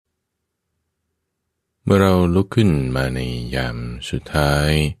มื่อเราลุกขึ้นมาในยามสุดท้าย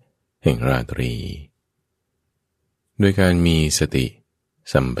แห่งราตรีด้วยการมีสติ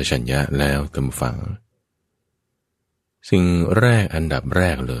สัมปชัญญะแล้วตามฝังสิ่งแรกอันดับแร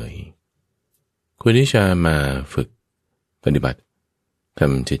กเลยควรที่จะมาฝึกปฏิบัติท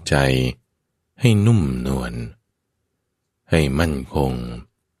ำจิตใจให้นุ่มนวลให้มั่นคง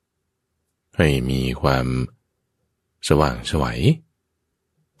ให้มีความสว่างไสว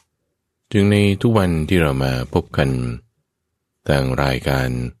จึงในทุกวันที่เรามาพบกันทางรายการ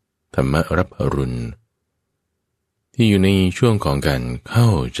ธรรมรับอรุณที่อยู่ในช่วงของการเข้า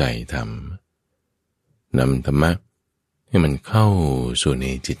ใจธรรมนำธรรมะให้มันเข้าสู่ใน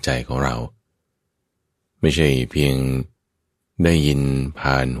จิตใจของเราไม่ใช่เพียงได้ยิน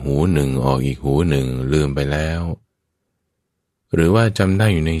ผ่านหูหนึ่งออกอีกหูหนึ่งลืมไปแล้วหรือว่าจำได้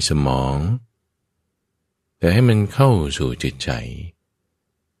อยู่ในสมองแต่ให้มันเข้าสู่จิตใจ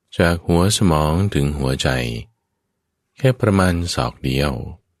จากหัวสมองถึงหัวใจแค่ประมาณศอกเดียว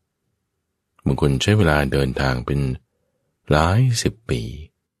บางคนใช้เวลาเดินทางเป็นหลาย10 ปี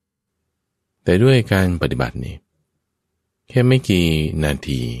แต่ด้วยการปฏิบัตินี่แค่ไม่กี่นา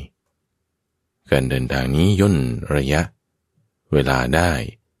ทีการเดินทางนี้ย่นระยะเวลาได้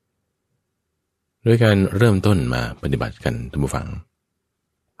ด้วยการเริ่มต้นมาปฏิบัติกันท่านผู้ฟัง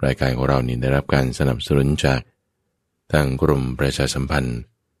รายการของเรานี่ได้รับการสนับสนุนจากทางกรมประชาสัมพันธ์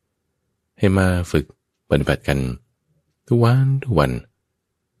ให้มาฝึกปฏิบัติกันทุกวัน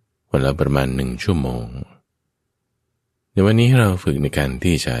วันละประมาณ1 ชั่วโมงในวันนี้เราฝึกในการ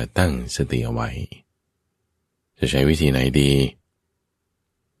ที่จะตั้งสติเอาไว้จะใช้วิธีไหนดี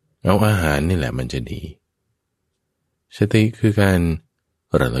เอาอาหารนี่แหละมันจะดีสติคือการ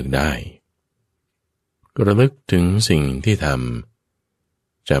ระลึกได้ระลึกถึงสิ่งที่ท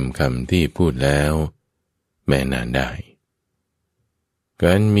ำจำคำที่พูดแล้วแม้นานได้ก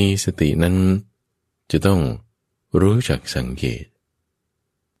ารมีสตินั้นจะต้องรู้จักสังเกต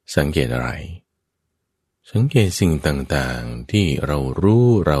อะไรสังเกตสิ่งต่างๆที่เรารู้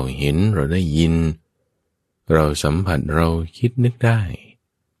เราเห็นเราได้ยินเราสัมผัสเราคิดนึกได้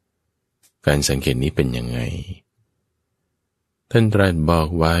การสังเกตนี้เป็นยังไงท่านตรัสบอก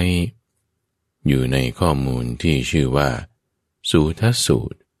ไว้อยู่ในข้อมูลที่ชื่อว่าสูทสู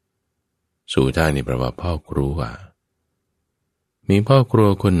ตรสูทานี่แปลว่าพ่อครัวมีพ่อครัว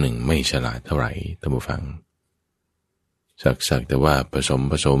คนหนึ่งไม่ฉลาดเท่าไหร่ท่านผู้ฟังสักแต่ว่าผส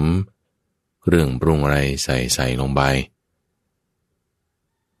มเครื่องปรุงอะไรใส่ลงไป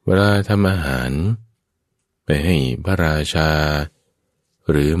เวลาทำอาหารไปให้พระราชา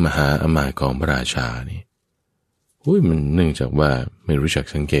หรือมหาอมาตย์ของพระราชานี่มันเนื่องจากว่าไม่รู้จัก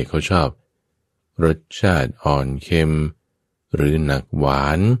สังเกตเขาชอบรสชาติอ่อนเค็มหรือหนักหวา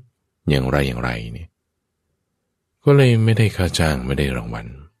นอย่างไรนี่ก็เลยไม่ได้ค่าจ้างไม่ได้รางวัล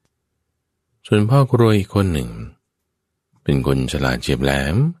ส่วนพ่อครัวอีกคนหนึ่งเป็นคนฉลาดเฉียบแหล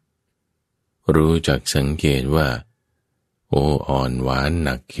มรู้จักสังเกตว่าอ่อนหวานห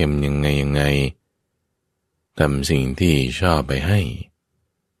นักเค็มยังไงทำสิ่งที่ชอบไปให้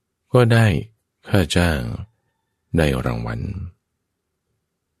ก็ได้ค่าจ้างได้รางวัล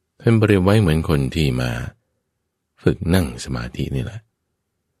ท่านเปรียบไว้เหมือนคนที่มาฝึกนั่งสมาธินี่แหละ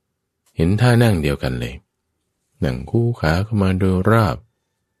เห็นท่านั่งเดียวกันเลยนั่งคู่ขาเข้ามาโดยรอบ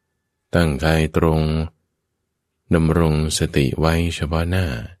ตั้งกายตรงดำรงสติไว้เฉพาะหน้า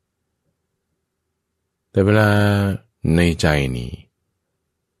แต่เวลาในใจนี่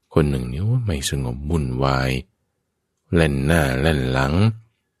คนหนึ่งนี่ว่าไม่สงบวุ่นวายเล่นหน้าเล่นหลัง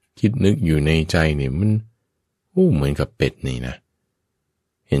คิดนึกอยู่ในใจนี่มันเหมือนกับเป็ดนี่นะ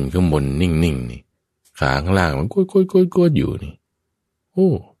เห็นข้างบนนิ่งนี่ขาข้างล่างมันกดอยู่นี่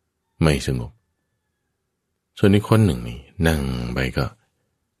ไม่สงบส่วนอีกคนหนึ่งนี่นั่งไปก็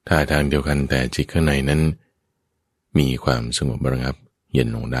ท่าทางเดียวกันแต่จิตข้างในนั้นมีความสงบระงับเย็น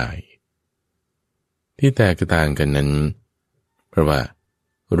ลงได้ที่แตกต่างกันนั้นเพราะว่า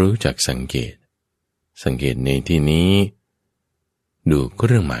รู้จักสังเกตในที่นี้ดูเค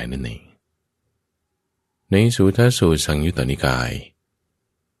รื่องหมายนั่นเองในสูทสูตรสังยุตตนิกาย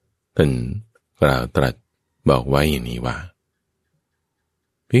ท่านกล่าวตรัสบอกไว้อย่างนี้ว่า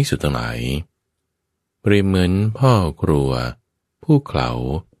ภิกษุทั้งหลายเปรียบเหมือนพ่อครัวผู้เขลา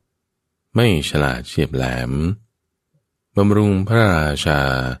ไม่ฉลาดเฉียบแหลมบำรุงพระราชา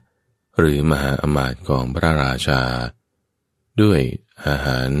หรือมหาอมาตย์ของพระราชาด้วยอาห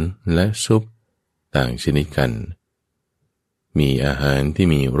ารและซุปต่างชนิดกันมีอาหารที่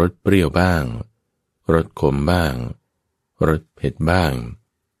มีรสเปรี้ยวบ้างรสขมบ้างรสเผ็ดบ้าง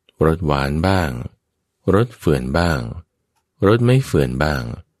รสหวานบ้างรสเฝื่อนบ้างรสไม่เฝื่อนบ้าง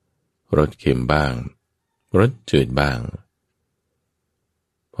รสเค็มบ้างรสจืดบ้าง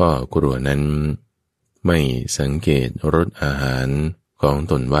พ่อครัวนั้น ไม่สังเกตรสอาหารของ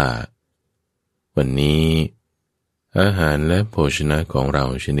ตนว่าวันนี้อาหารและโภชนะของเรา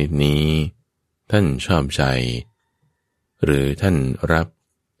ชนิดนี้ท่านชอบใจหรือท่านรับ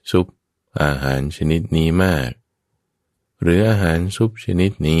ซุปอาหารชนิดนี้มากหรืออาหารซุปชนิ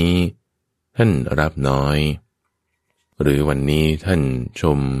ดนี้ท่านรับน้อยหรือวันนี้ท่านช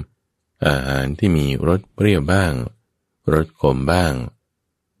มอาหารที่มีรสเปรี้ยวบ้างรสขมบ้าง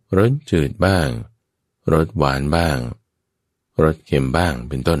รสจืดบ้างรสหวานบ้างรสเค็มบ้าง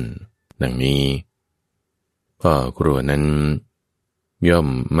เป็นต้นดังนี้พ่อครัวนั้นย่อม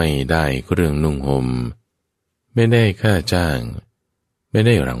ไม่ได้เครื่องนุ่งห่มไม่ได้ค่าจ้างไม่ไ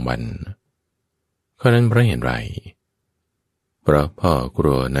ด้รางวัลข้อนั้นเพราะเหตุไรเพราะพ่อค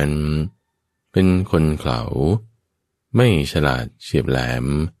รัวนั้นเป็นคนเขลาไม่ฉลาดเฉียบแหลม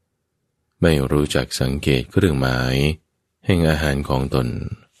ไม่รู้จักสังเกตเครื่องหมายแห่งอาหารของตน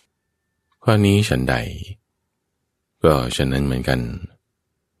ข้อนี้ฉันใดก็ฉะนั้นเหมือนกัน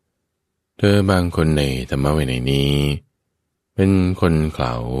เธอบางคนในธรรมวินัยนี้เป็นคนเขล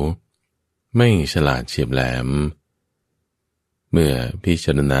าไม่ฉลาดเฉียบแหลมเมื่อพิจ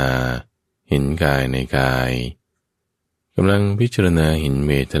ารณาเห็นกายในกายกำลังพิจารณาเห็นเ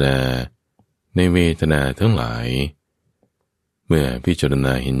วทนาในเวทนาทั้งหลายเมื่อพิจารณ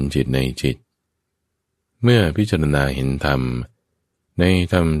าเห็นจิตในจิตเมื่อพิจารณาเห็นธรรมใน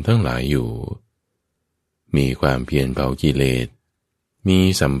ธรรมทั้งหลายอยู่มีความเพียรเผากิเลสมี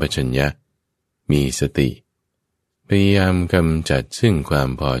สัมปชัญญะมีสติพยายามกำจัดซึ่งความ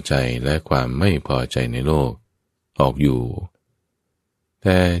พอใจและความไม่พอใจในโลกออกอยู่แ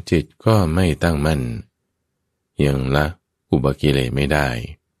ต่จิตก็ไม่ตั้งมั่นยังละอุปกิเลสไม่ได้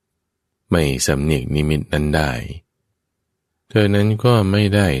ไม่สำเนียกนิมิตนั้นได้เธอนั้นก็ไม่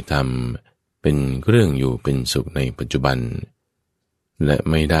ได้ทำเป็นเครื่องอยู่เป็นสุขในปัจจุบันและ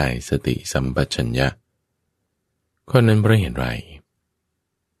ไม่ได้สติสัมปชัญญะข้อนั้นเพราะเหตุไร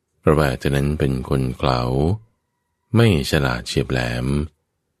เพราะว่าเธอนั้นเป็นคนเขลาไม่ฉลาดเฉียบแหลม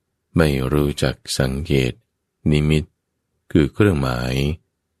ไม่รู้จักสังเกตนิมิตคือเครื่องหมาย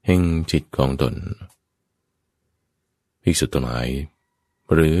แห่งจิตของตนภิกษุทั้งหลาย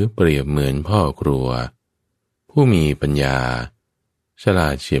หรือเปรียบเหมือนพ่อครัวผู้มีปัญญาฉลา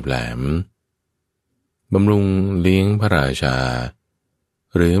ดเฉียบแหลมบำรุงเลี้ยงพระราชา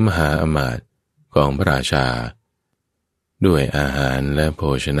หรือมหาอมาตย์ของพระราชาด้วยอาหารและโภ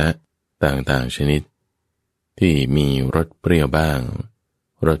ชนะต่างๆชนิดที่มีรสเปรี้ยวบ้าง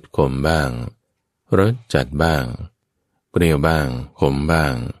รสขมบ้างรสจัดบ้างเปรี้ยวบ้างขมบ้า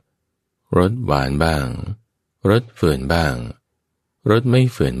งรสหวานบ้างรสเฝื่อนบ้างรสไม่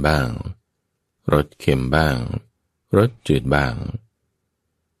เฝื่อนบ้างรสเค็มบ้างรสจืดบ้าง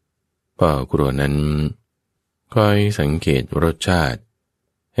พ่อครัวนั้นคอยสังเกตรสชาติ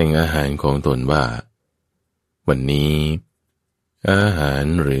แห่งอาหารของตนว่าวันนี้อาหาร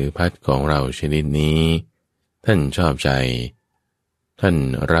หรือภัตของเราชนิดนี้ท่านชอบใจท่าน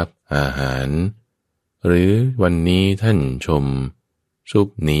รับอาหารหรือวันนี้ท่านชมซุป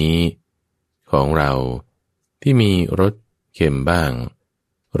นี้ของเราที่มีรสเค็มบ้าง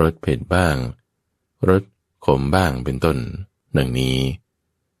รสเผ็ดบ้างรสขมบ้างเป็นต้นดังนี้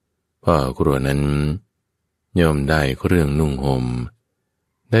พ่อครัวนั้นย่อมได้เครื่องนุ่งห่ม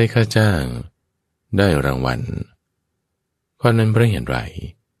ได้ค่าจ้างได้รางวัลข้อนั้นเพราะเหตุไร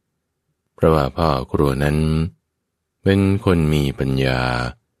เพราะว่าพ่อครัวนั้นเป็นคนมีปัญญา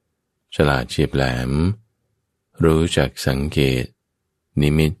ฉลาดเฉียบแหลมรู้จักสังเกตนิ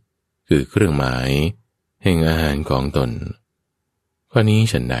มิตคือเครื่องหมายแห่งอาหารของตนข้อนี้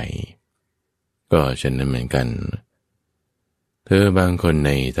ฉันใดก็ฉันนั้นเหมือนกันเธอบางคนใ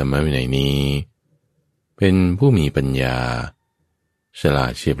นธรรมวินัยนี้เป็นผู้มีปัญญาฉลา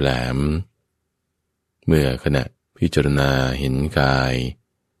ดเฉียบแหลมเมื่อขณะพิจารณาเห็นกาย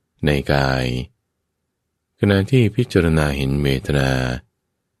ในกายขณะที่พิจารณาเห็นเวทนา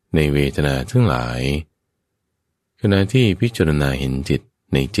ในเวทนาทั้งหลายขณะที่พิจารณาเห็นจิต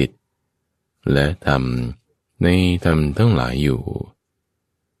ในจิตและธรรมในธรรมทั้งหลายอยู่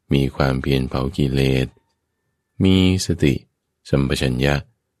มีความเพียรเผากิเลสมีสติสัมปชัญญะ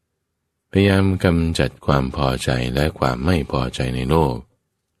พยายามกำจัดความพอใจและความไม่พอใจในโลก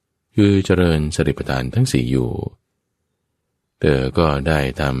คือเจริญสติปัฏฐานทั้งสี่อยู่เธอก็ได้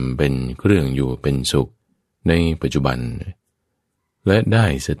ทำเป็นเครื่องอยู่เป็นสุขในปัจจุบันและได้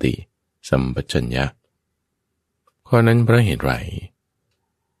สติสัมปชัญญะข้อนั้นเพราะเหตุไร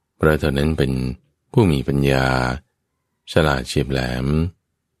เพราะเธอนั้นเป็นผู้มีปัญญาฉลาดเฉียบแหลม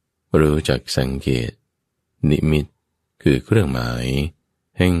รู้จักสังเกตนิมิตคือเครื่องหมาย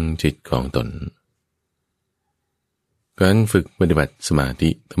แห่งจิตของตนการฝึกปฏิบัติสมาธิ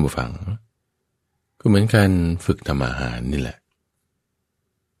ท่านผู้ฟัง ก็เหมือนการฝึกทำอาหารนี่แหละ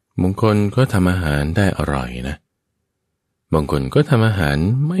บางคนก็ทำอาหารได้อร่อยนะบางคนก็ทำอาหาร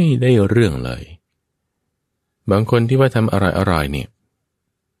ไม่ได้เรื่องเลยบางคนที่ว่าทำอร่อยเนี่ย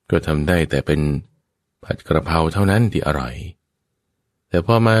ก็ทำได้แต่เป็นผัดกระเพราเท่านั้นที่อร่อยแต่พ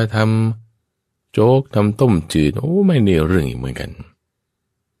อมาทำโจ๊กทำต้มจืดไม่ได้เรื่องอีกเหมือนกัน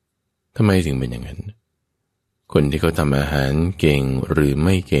ทำไมถึงเป็นอย่างนั้นคนที่เขาทำอาหารเก่งหรือไ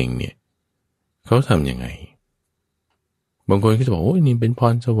ม่เก่งเนี่ยเขาทำยังไงบางคนก็จะบอกนี่เป็นพ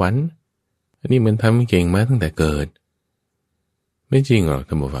รสวรรค์อันนี้มันทำเก่งมาตั้งแต่เกิดไม่จริงหรอก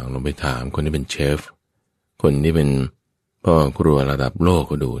ท่านผู้ฟังลองไปถามคนที่เป็นเชฟคนที่เป็นพ่อครัวระดับโลก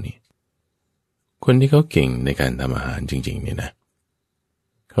ก็ดูนี่คนที่เขาเก่งในการทำอาหารจริงๆเนี่ยนะ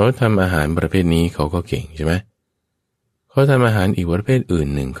เขาทำอาหารประเภทนี้เขาก็เก่งใช่ไหมเขาทำอาหารอีกประเภทอื่น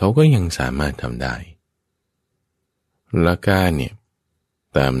หนึ่งเขาก็ยังสามารถทำได้หลักการเนี่ย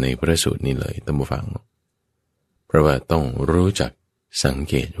ตามในพระสูตรนี้เลยท่านผู้ฟังเพราะว่าต้องรู้จักสัง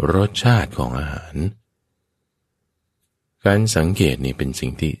เกตรสชาติของอาหารการสังเกตนี่เป็นสิ่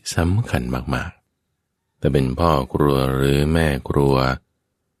งที่สำคัญมากๆแต่เป็นพ่อครัวหรือแม่ครัว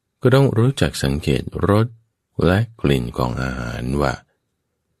ก็ต้องรู้จักสังเกตรสและกลิ่นของอาหารว่า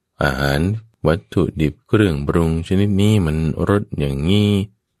อาหารวัตถุดิบเครื่องปรุงชนิดนี้มันรสอย่างนี้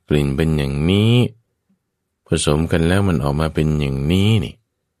กลิ่นเป็นอย่างนี้ผสมกันแล้วมันออกมาเป็นอย่างนี้นี่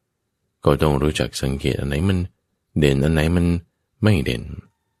ก็ต้องรู้จักสังเกตอันไหนมันเด่นอันไหนมันไม่เด่น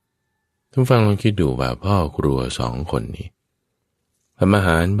ท่านฟังลองคิดดูว่าพ่อครัว2 คนนี้ทำอาห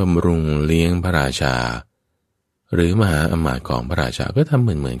ารบำรุงเลี้ยงพระราชาหรือมหาอมาตย์ของพระราชาก็ทำเ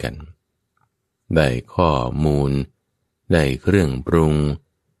หมือนกันได้ข้อมูลได้เครื่องปรุง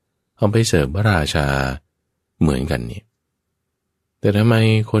เอาไปเสิร์ฟพระราชาเหมือนกันนี่แต่ทำไม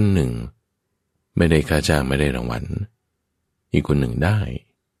คนหนึ่งไม่ได้ค่าจ้างไม่ได้รางวัลอีกคนหนึ่งได้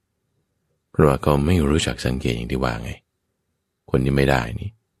เพราะว่าเขาไม่รู้จักสังเกตอย่างที่ว่าไงคนที่ไม่ได้นี่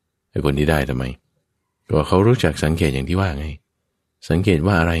ไอ้คนที่ได้ทำไมเพราะเขารู้จักสังเกตอย่างที่ว่าไงสังเกต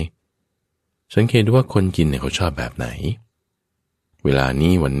ว่าอะไรสังเกตว่าคนกินเนี่ยเขาชอบแบบไหนเวลา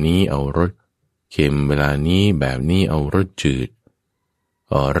นี้วันนี้เอารสเค็มเวลานี้แบบนี้เอารสจืด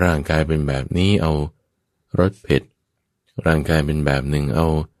ร่างกายเป็นแบบนี้เอารสเผ็ดร่างกายเป็นแบบหนึ่งเอา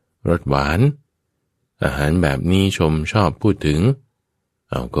รสหวานอาหารแบบนี้ชมชอบพูดถึง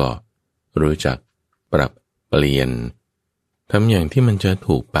ก็รู้จักปรับเปลี่ยนทำอย่างที่มันจะ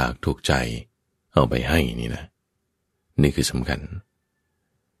ถูกปากถูกใจเอาไปให้นี่นะนี่คือสำคัญ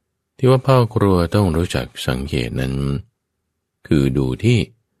ที่ว่าพ่อครัวต้องรู้จักสังเกตนั้นคือดูที่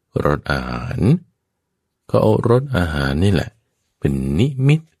รสอาหารก็เอารสอาหารนี่แหละเป็นนิ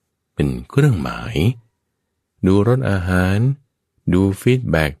มิตเป็นเครื่องหมายดูรสอาหารดูฟีด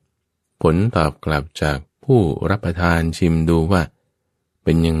แบ็กผลตอบกลับจากผู้รับประทานชิมดูว่าเ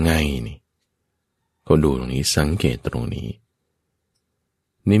ป็นยังไงนี่ก็ดูตรงนี้สังเกตตรงนี้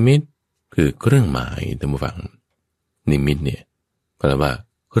นิมิตคือเครื่องหมายท่านผู้ฟังนิมิตเนี่ยแปลว่า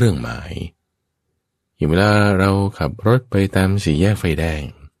เครื่องหมายอย่างเวลาเราขับรถไปตามสี่แยกไฟแดง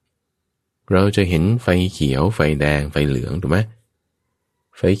เราจะเห็นไฟเขียวไฟแดงไฟเหลืองถูกไหม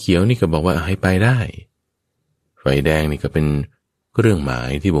ไฟเขียวนี่ก็บอกว่าให้ไปได้ไฟแดงนี่ก็เป็นเครื่องหมาย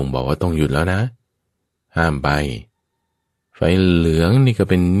ที่บ่งบอกว่าต้องหยุดแล้วนะห้ามไปไฟเหลืองนี่ก็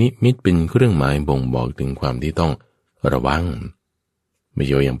เป็นนิมิตเป็นเครื่องหมายบ่งบอกถึงความที่ต้องระวังไม่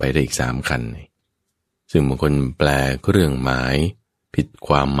โยยังไปได้อีก3 คันซึ่งบางคนแปลเครื่องหมายผิดค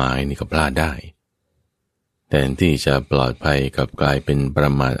วามหมายนี่ก็พลาดได้แทนที่จะปลอดภัยกับกลายเป็นประ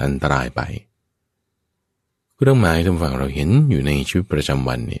มาทอันตรายไปเครื่องหมายท่านฟังเราเห็นอยู่ในชีวิตประจำ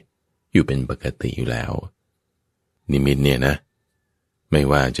วันนี่อยู่เป็นปกติอยู่แล้วนิมิตเนี่ยนะไม่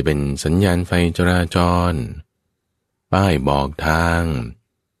ว่าจะเป็นสัญญาณไฟจราจรป้ายบอกทาง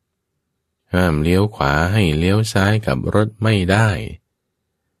ห้ามเลี้ยวขวาให้เลี้ยวซ้ายกับรถไม่ได้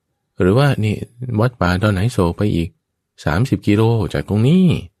หรือว่านี่วัดป่าดอนไหโศกไปอีก30 กิโลจากตรงนี้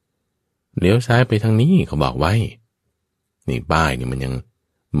เลี้ยวซ้ายไปทางนี้เขาบอกไว้นี่ป้ายนี่มันยัง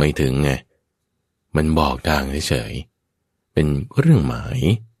ไม่ถึงไงมันบอกทางเฉยๆเป็นเครื่องหมาย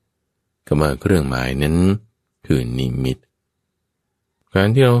ก็มาเครื่องหมายนั้นคือนิมิตการ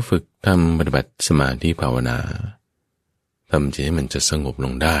ที่เราฝึกทำปฏิบัติสมาธิภาวนาทำใจให้มันจะสงบล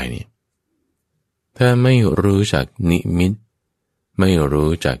งได้นี่ถ้าไม่รู้จักนิมิตไม่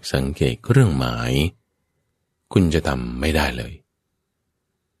รู้จักสังเกตเครื่องหมายคุณจะทำไม่ได้เลย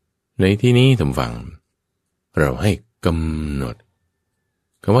ในที่นี้ท่านฟังเราให้กำหนด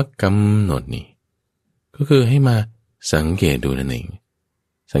คำว่ากำหนดนี่ก็คือให้มาสังเกตดูนั่นเอง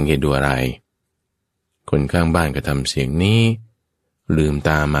สังเกตดูอะไรคนข้างบ้านก็ทำเสียงนี้ลืมต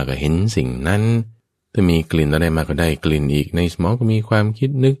ามาก็เห็นสิ่งนั้นถ้ามีกลิ่นอะไรมาก็ได้กลิ่นอีกในสมองก็มีความคิด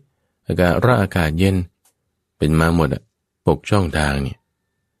นึก อากาศเย็นเป็นมาหมดอะ6ช่องทางเนี่ย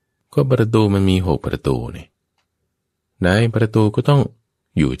ก็ประตูมันมี6ประตูเนี่ยในประตูก็ต้อง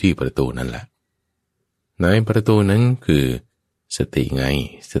อยู่ที่ประตูนั่นแหละในประตูนั้นคือสติไง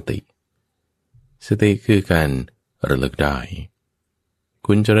สติคือการระลึกได้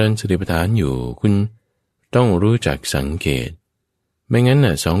คุณเจริญสติปัฏฐานอยู่คุณต้องรู้จักสังเกตไม่งั้น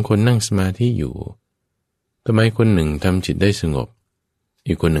น่ะสองคนนั่งสมาธิอยู่ทำไมคนหนึ่งทำจิตได้สงบ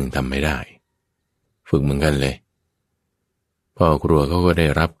อีกคนหนึ่งทำไม่ได้ฝึกเหมือนกันเลยพ่อครัวเขาก็ได้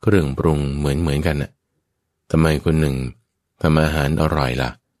รับเครื่องปรุงเหมือนกันน่ะทำไมคนหนึ่งทำอาหารอร่อยล่ะ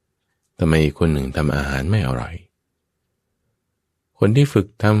ทำไมคนหนึ่งทำอาหารไม่อร่อยคนที่ฝึ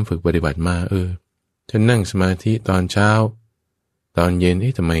กปฏิบัติมาจะนั่งสมาธิตอนเช้าตอนเย็น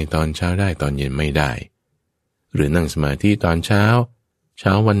ทำไมตอนเช้าได้ตอนเย็นไม่ได้หรือนั่งสมาธิตอนเช้า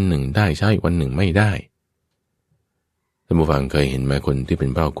วันหนึ่งได้เช้าอีกวันหนึ่งไม่ได้ท่านผู้ฟังเคยเห็นไหมคนที่เป็น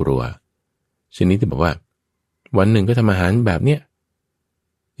พ่อครัวชนิดที่บอกว่าวันหนึ่งก็ทำอาหารแบบเนี้ย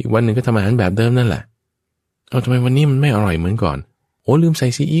อีกวันหนึ่งก็ทำอาหารแบบเดิมนั่นแหละเอาทำไมวันนี้มันไม่อร่อยเหมือนก่อนโอ้ลืมใส่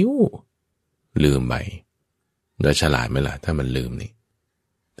ซีอิ๊วลืมไปแล้วฉลาดไหมล่ะถ้ามันลืมนี่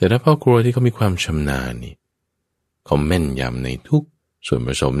แต่ถ้าพ่อครัวที่เขามีความชำนาญนี่เขาแม่นยำในทุกส่วนผ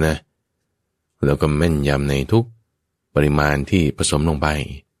สมนะแล้วก็แม่นยำในทุกปริมาณที่ผสมลงไป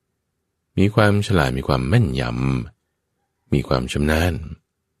มีความฉลาดมีความแม่นยำมีความชำนาญ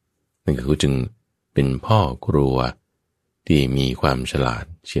นั่นก็คือจึงเป็นพ่อครัวที่มีความฉลาด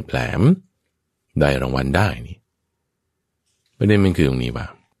เฉียบแหลมได้รางวัลได้นี่ประเด็นมันคือตรงนี้ป่ะ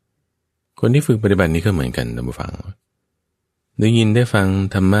คนที่ฝึกปฏิบัตินี้ก็เหมือนกันท่านผู้ฟังได้ยินได้ฟัง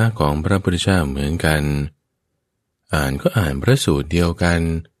ธรรมะของพระพุทธเจ้าเหมือนกันอ่านก็อ่านพระสูตรเดียวกัน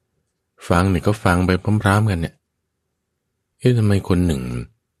ฟังเนี่ยก็ฟังไปพร้อมๆกันเนี่ยทำไมคนหนึ่ง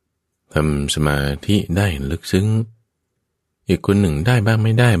ทำสมาธิได้ลึกซึ้งอีกคนหนึ่งได้บ้างไ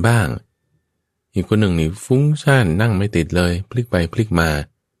ม่ได้บ้างอีกคนหนึ่งนี่ฟุ้งซ่านนั่งไม่ติดเลยพลิกไปพลิกมา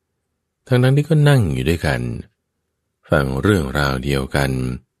ทั้งนั้นที่ก็นั่งอยู่ด้วยกันฟังเรื่องราวเดียวกัน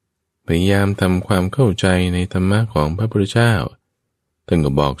พยายามทำความเข้าใจในธรรมะของพระพุทธเจ้าท่าน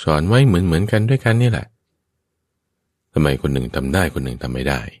ก็บอกสอนไว้เหมือนกันด้วยกันนี่แหละทำไมคนหนึ่งทำได้คนหนึ่งทำไม่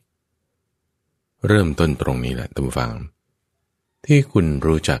ได้เริ่มต้นตรงนี้แหละท่านผู้ฟังที่คุณ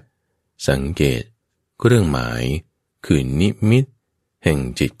รู้จักสังเกตเครื่องหมายคือนิมิตแห่ง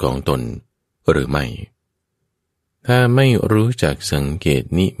จิตของตนหรือไม่ถ้าไม่รู้จักสังเกต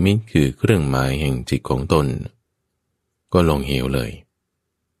นิมิตคือเครื่องหมายแห่งจิตของตนก็ลงเหวเลย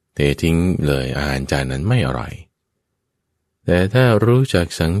เททิ้งเลยอาหารจานนั้นไม่อร่อยแต่ถ้ารู้จัก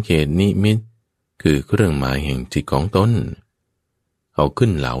สังเกตนิมิตคือเครื่องหมายแห่งจิตของตนเอาขึ้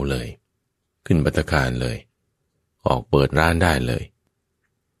นเหลาเลยขึ้นภัตตาคารเลยออกเปิดร้านได้เลย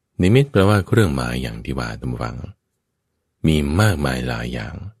นิมิตแปลว่าเครื่องหมายอย่างที่ว่าท่านผู้ฟังมีมากมายหลายอย่า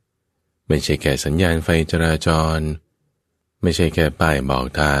งไม่ใช่แค่สัญญาณไฟจราจรไม่ใช่แค่ป้ายบอก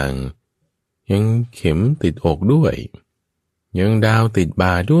ทางยังเข็มติดอกด้วยยังดาวติดบ่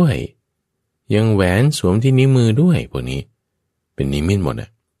าด้วยยังแหวนสวมที่นิ้วมือด้วยพวกนี้เป็นนิมิตหมด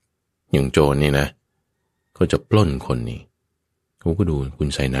อย่างโจรนี่นะเขาจะปล้นคนนี่เขาก็ดูคุณ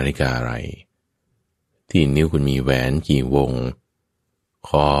ใส่นาฬิกาอะไรที่นิ้วคุณมีแหวนกี่วงค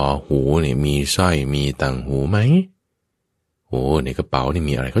อหูเนี่ยมีสร้อยมีต่างหูไหมโอ้ในกระเป๋านี่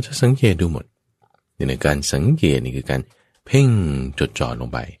มีอะไรเขาจะสังเกตดูหมดในการสังเกตนี่คือการเพ่งจดจ่อลง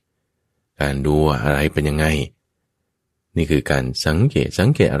ไปการดูอะไรเป็นยังไงนี่คือการสังเก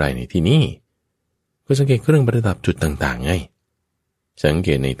ตอะไรในที่นี้ก็สังเกตเครื่องประดับจุดต่างๆไงสังเก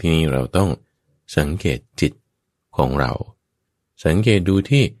ตในที่นี้เราต้องสังเกตจิตของเราสังเกตดู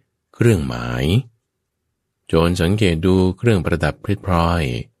ที่เครื่องหมายโจรสังเกตดูเครื่องประดับเพชรพลอย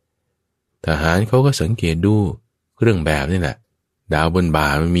ทหารเขาก็สังเกตดูเครื่องแบบนี่แหละดาวบนบ่า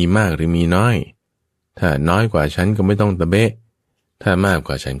มันมีมากหรือมีน้อยถ้าน้อยกว่าฉันก็ไม่ต้องตะเบะถ้ามากก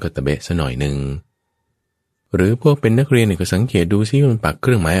ว่าฉันก็ตะเบะซะหน่อยนึงหรือพวกเป็นนักเรียนก็สังเกตดูซิมันปักเค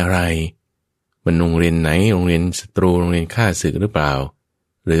รื่องหมายอะไรมันโรงเรียนไหนโรงเรียนศัตรูโรงเรียนข้าศึกหรือเปล่า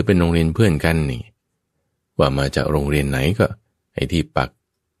หรือเป็นโรงเรียนเพื่อนกันนี่ว่ามาจากโรงเรียนไหนก็ไอ้ที่ปัก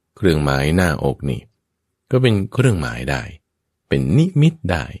เครื่องหมายหน้าอกนี่ก็เป็นเครื่องหมายได้เป็นนิมิต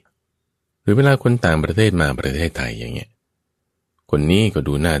ได้หรือเวลาคนต่างประเทศมาประเทศไทยอย่างเงี้ยคนนี้ก็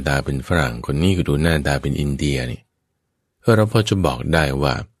ดูหน้าตาเป็นฝรั่งคนนี้ก็ดูหน้าตาเป็นอินเดียนี่เราพอจะบอกได้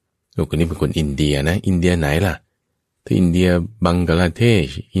ว่าคนนี้เป็นคนอินเดียนะอินเดียไหนล่ะถ้าอินเดียบังกลาเทศ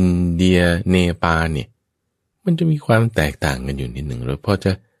อินเดียเนปาลเนี่ยมันจะมีความแตกต่างกันอยู่นิดหนึ่งเราพอจ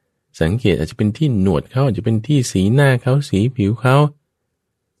ะสังเกตอาจจะเป็นที่หนวดเขาอาจจะเป็นที่สีหน้าเขาสีผิวเขา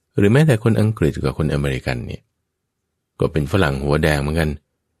หรือแม้แต่คนอังกฤษกับคนอเมริกันเนี่ยก็เป็นฝรั่งหัวแดงเหมือนกัน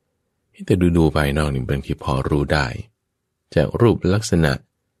แต่ดูไปนอกนี่บางทีพอรู้ได้จากรูปลักษณะ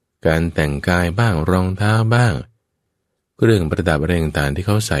การแต่งกายบ้างรองเท้าบ้างเครื่องประดับอะไรต่างๆที่เ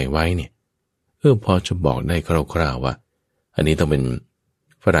ขาใส่ไว้เนี่ยพอจะบอกได้คร่าวๆว่าอันนี้ต้องเป็น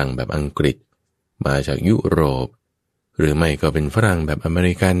ฝรั่งแบบอังกฤษมาจากยุโรปหรือไม่ก็เป็นฝรั่งแบบอเม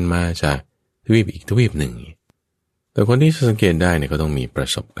ริกันมาจากทวีปอีกทวีปหนึ่งแต่คนที่สังเกตได้เนี่ยก็ต้องมีประ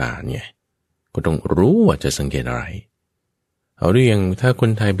สบการณ์ไงก็ต้องรู้ว่าจะสังเกตอะไรเอาเรื่องถ้าค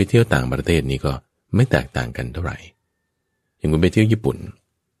นไทยไปเที่ยวต่างประเทศนี่ก็ไม่แตกต่างกันเท่าไหร่อย่างคุณไปเที่ยวญี่ปุ่น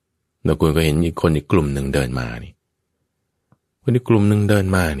เราคุณก็เห็นอีกคนอีกกลุ่มหนึ่งเดินมานี่คนอีกกลุ่มหนึ่งเดิน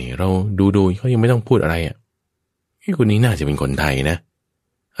มานี่เราดูเขายังไม่ต้องพูดอะไรคนนี้น่าจะเป็นคนไทยนะ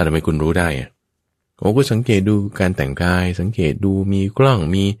ทำไมคุณรู้ได้ก็สังเกตดูการแต่งกายสังเกตดูมีกล้อง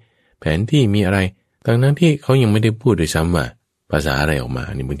มีแผนที่มีอะไรทั้งที่เขายังไม่ได้พูดด้วยซ้ำว่าภาษาอะไรออกมา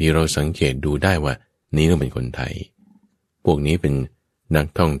นี่บางทีเราสังเกตดูได้ว่านี่ต้องเป็นคนไทยพวกนี้เป็นนัก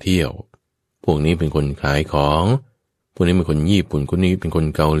ท่องเที่ยวพวกนี้เป็นคนขายของพวกนี้เป็นคนญี่ปุ่นคนนี้เป็นคน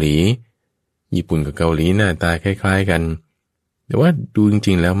เกาหลีญี่ปุ่นกับเกาหลีหน้าตาคล้ายๆกันแต่ว่าดูจ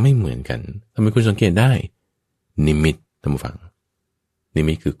ริงๆแล้วไม่เหมือนกันทำไมคุณสังเกตได้นิมิตท่านผู้ฟังนิ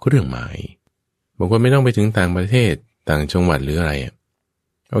มิตคือเครื่องหมายบางคนไม่ต้องไปถึงต่างประเทศต่างจังหวัดหรืออะไร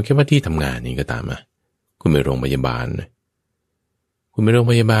เอาแค่ว่าที่ทำงานนี่ก็ตามคุณไปโรงพยาบาลคุณไปโรง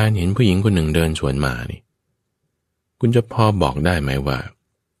พยาบาลเห็นผู้หญิงคนหนึ่งเดินสวนมานี่คุณจะพอบอกได้ไหมว่า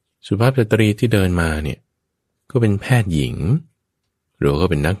สุภาพสตรีที่เดินมาเนี่ยก็เป็นแพทย์หญิงหรือก็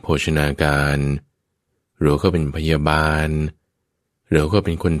เป็นนักโภชนาการหรือก็เป็นพยาบาลหรือก็เ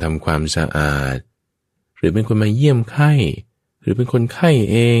ป็นคนทำความสะอาดหรือเป็นคนมาเยี่ยมไข้หรือเป็นคนไข้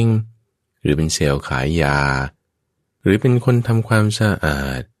เองหรือเป็นเซลล์ขายยาหรือเป็นคนทำความสะอา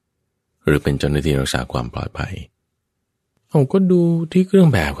ดหรือเป็นเจ้าหน้าที่รักษาความปลอดภัยก็ดูที่เครื่อง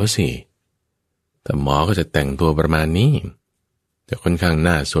แบบเขาสิแต่หมอก็จะแต่งตัวประมาณนี้แต่ค่อนข้างห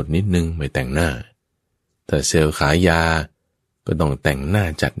น้าสดนิดนึงไม่แต่งหน้าแต่เซลล์ขายยาก็ต้องแต่งหน้า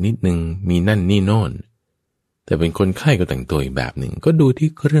จัดนิดนึงมีนั่นนี่โน่นแต่เป็นคนไข้ก็แต่งตัวอีกแบบหนึ่งก็ดูที่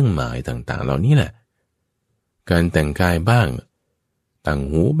เครื่องหมายต่างๆเหล่านี้แหละการแต่งกายบ้างต่าง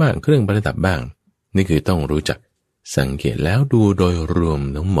หูบ้างเครื่องประดับบ้างนี่คือต้องรู้จักสังเกตแล้วดูโดยรวม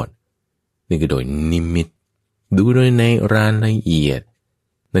ทั้งหมดนี่คือโดยนิมิตดูโดยในรายละเอียด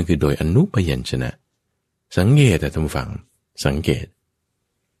นั่นคือโดยอนุพยัญชนะสังเกตแต่ท่านฟังสังเกต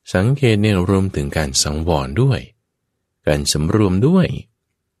เนี่ยรวมถึงการสังวรด้วยการสำรวมด้วย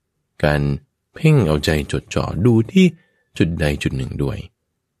การเพ่งเอาใจจดจ่อดูที่จุดใดจุดหนึ่งด้วย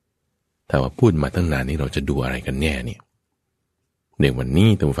ถ้าว่าพูดมาตั้งนานนี้เราจะดูอะไรกันแน่เนี่ยในวันนี้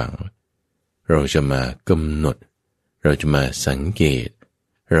ท่านฟังเราจะมากำหนดเราจะมาสังเกต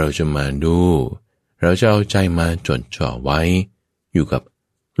เราจะมาดูเราจะเอาใจมาจดจ่อไว้อยู่กับ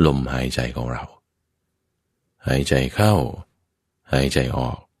ลมหายใจของเราหายใจเข้าหายใจอ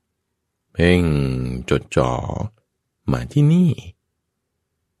อกเพ่งจดจ่อมาที่นี่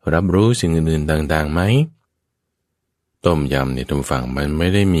รับรู้สิ่งอื่นๆต่างๆไหมต้มยำเนี่ยท่านฟังมันไม่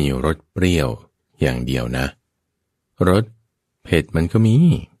ได้มีรสเปรี้ยวอย่างเดียวนะรสเผ็ดมันก็มี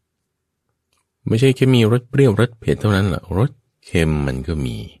ไม่ใช่แค่มีรสเปรี้ยวรสเผ็ดเท่านั้นหรอกรสเค็มมันก็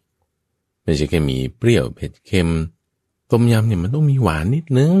มีไม่ใช่แค่มีเปรี้ยวเผ็ดเค็มต้มยำเนี่ยมันต้องมีหวานนิด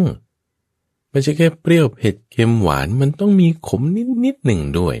นึงไม่ใช่แค่เปรี้ยวเผ็ดเค็มหวานมันต้องมีขมนิดหนึ่ง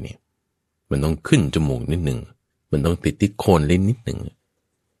ด้วยเนี่ยมันต้องขึ้นจมูกนิดหนึ่งมันต้องติดที่โคนลิ้นนิดหนึ่ง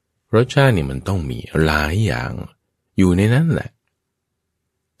รสชาติเนี่ยมันต้องมีหลายอย่างอยู่ในนั้นแหละ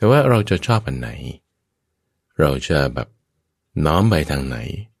แต่ว่าเราจะชอบอันไหนเราจะแบบน้อมไปทางไหน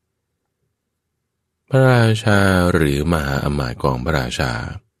พระราชาหรือมหาอมาตย์ของพระราชา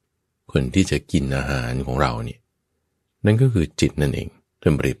คนที่จะกินอาหารของเราเนี่ยนั่นก็คือจิตนั่นเองท่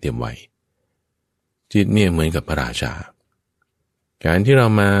านเปรียบเทียบไว้จิตเนี่ยเหมือนกับพระราชาการที่เรา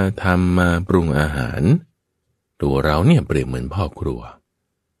มาทำมาปรุงอาหารตัวเราเนี่ยเปรียบเหมือนพ่อครัว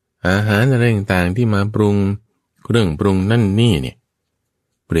อาหารอะไรต่างๆที่มาปรุงเครื่องปรุงนั่นนี่เนี่ย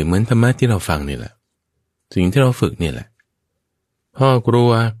เปรียบเหมือนธรรมะที่เราฟังนี่แหละสิ่งที่เราฝึกนี่แหละพ่อครั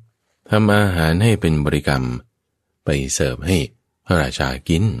วทำอาหารให้เป็นบริกรรมไปเสิร์ฟให้พระราชา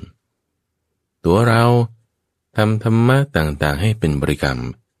กินตัวเราทำธรรมะต่างๆให้เป็นบริกรรม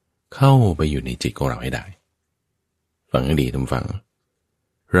เข้าไปอยู่ในจิตของเราให้ได้ฟังให้ดีท่านฟัง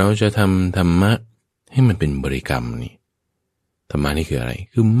เราจะทำธรรมะให้มันเป็นบริกรรมนี่ธรรมะนี่คืออะไร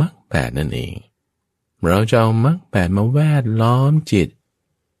คือมรรคแปดนั่นเองเราจะเอามรรคแปดมาแวดล้อมจิต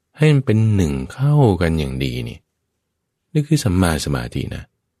ให้มันเป็นหนึ่งเข้ากันอย่างดีนี่คือสัมมาสมาธินะ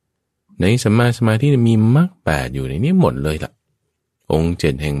ในสัมมาสมาธิมีมรรคแปดอยู่ในนี้หมดเลยล่ะองค์เจ็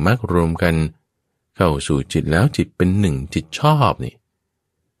ดแห่งมรรครวมกันเข้าสู่จิตแล้วจิตเป็นหนึ่งจิตชอบนี่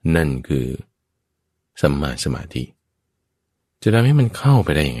นั่นคือสัมมาสมาธิจะทำให้มันเข้าไป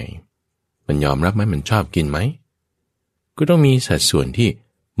ได้ยังไงมันยอมรับไหมมันชอบกินไหมก็ต้องมีสัดส่วนที่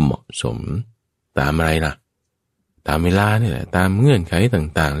เหมาะสมตามอะไรล่ะตามเวลาเนี่ยแหละตามเงื่อนไข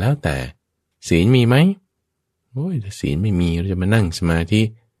ต่างๆแล้วแต่ศีลมีไหมโอ้ยถ้าศีลไม่มีเราจะมานั่งสมาธิ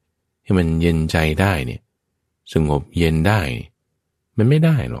ให้มันเย็นใจได้เนี่ยสงบเย็นได้มันไม่ไ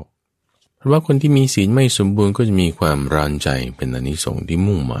ด้หรอกเพราะว่าคนที่มีศีลไม่สมบูรณ์ก็จะมีความร้อนใจเป็นอานิสงส์ที่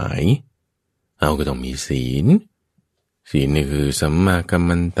มุ่งหมายเอาก็ต้องมีศีลนี่คือสัมมากัม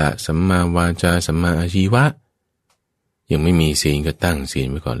มันตะสัมมาวาจาสัมมาอาชีวะยังไม่มีศีลก็ตั้งศีล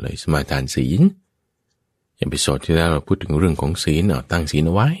ไว้ก่อนเลยสมาทานศีลอย่างไปสดที่แล้วเราพูดถึงเรื่องของศีลตั้งศีลเ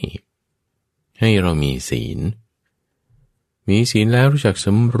อาไว้ให้เรามีศีลแล้วรู้จักส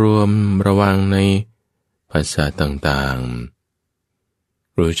ำรวมระวังในภาษาต่าง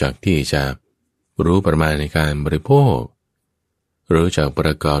ๆรู้จักที่จะรู้ประมาณในการบริโภครู้จักปร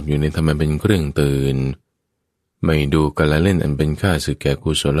ะกอบอยู่ในธรรมเป็นเครื่องตื่นไม่ดูการละเล่นอันเป็นค่าศึกแก่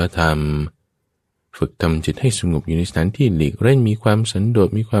กุศลธรรมฝึกทำจิตให้สงบอยู่ในสถานที่หลีกเล่นมีความสันโดษ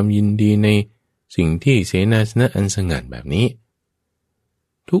มีความยินดีในสิ่งที่เสนาสนะอันสงัดแบบนี้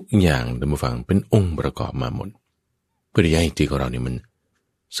ทุกอย่างท่านผู้ฟังเป็นองค์ประกอบมาหมดเพื่อให้จิตของเราเนี่ยมัน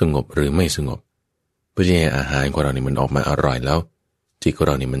สงบหรือไม่สงบเพื่อให้อาหารของเราเนี่ยมันออกมาอร่อยแล้วจิตของเ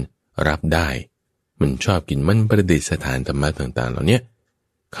ราเนี่ยมันรับได้มันชอบกินมันประดิษฐานธรรมะต่างๆเหล่านี้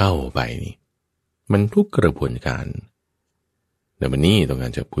เข้าไปนี่มันทุกกระบวนการแต่วันนี้ต้องกา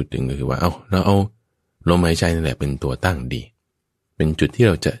รจะพูดถึงก็คือว่าเราเอาลมหายใจนั่นแหละเป็นตัวตั้งดีเป็นจุดที่เ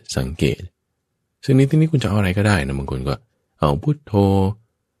ราจะสังเกตซึ่งนี้ที่นี้คุณจะเอาอะไรก็ได้นะบางคนก็เอาพุทโธ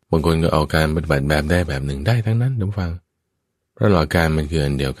บางคนก็เอาการปฏิบัติแบบได้แบบหนึ่งได้ทั้งนั้นท่านผู้ฟังเพราะหลักการมันคืออั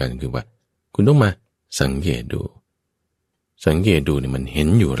นเดียวกันคือว่าคุณต้องมาสังเกตดูเนี่ยมันเห็น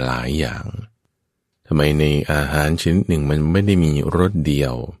อยู่หลายอย่างทำไมในอาหารชนิดหนึ่งมันไม่ได้มีรสเดีย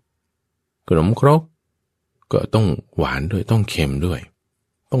วขนมครกก็ต้องหวานด้วยต้องเค็มด้วย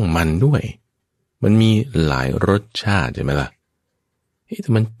ต้องมันด้วยมันมีหลายรสชาติใช่ไหมล่ะแ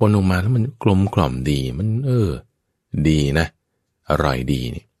ต่มันปนออกมาแล้วมันกลมกล่อมดีมันดีนะอร่อยดี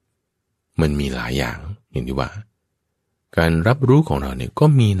นี่มันมีหลายอย่างอย่างที่ว่าการรับรู้ของเราเนี่ยก็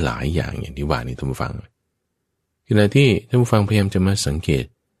มีหลายอย่างอย่างที่ว่านี่ท่านผู้ฟังขณะที่ท่านผู้ฟังพยายามจะมาสังเกต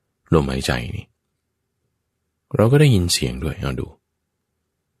ลมหายใจนี่เราก็ได้ยินเสียงด้วยเอาดู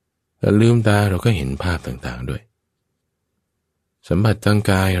แล้วลืมตาเราก็เห็นภาพต่างๆด้วยสัมผัสทาง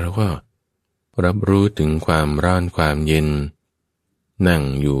กายเราก็รับรู้ถึงความร้อนความเย็นนั่ง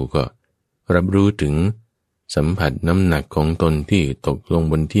อยู่ก็รับรู้ถึงสัมผัสน้ำหนักของตนที่ตกลง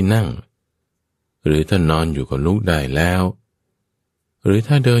บนที่นั่งหรือถ้านอนอยู่ก็ลุกได้แล้วหรือ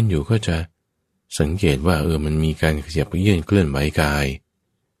ถ้าเดินอยู่ก็จะสังเกตว่ามันมีการขยับเยื่อนเคลื่อนไหวกาย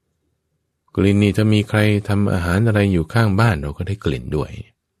กลิ่นนี่ถ้ามีใครทำอาหารอะไรอยู่ข้างบ้านเราก็ได้กลิ่นด้วย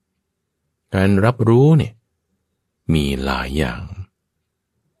การรับรู้เนี่ยมีหลายอย่าง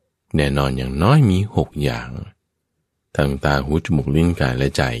แน่นอนอย่างน้อยมี6อย่างทางตาหูจมูกลิ้นกายและ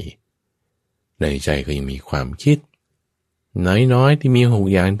ใจในใจก็ยังมีความคิดน้อยๆที่มี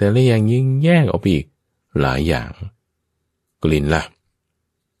6อย่างแต่ละอย่างยิ่งแยกออกไปอีกหลายอย่างกลิ่นล่ะ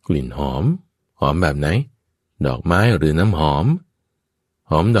กลิ่นหอมแบบไหนดอกไม้หรือน้ำหอม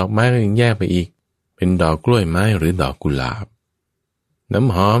ดอกไม้ก็ยังแยกไปอีกเป็นดอกกล้วยไม้หรือดอกกุหลาบน้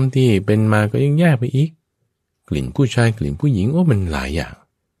ำหอมที่เป็นมาก็ยังแยกไปอีกกลิ่นผู้ชายกลิ่นผู้หญิงมันหลายอย่าง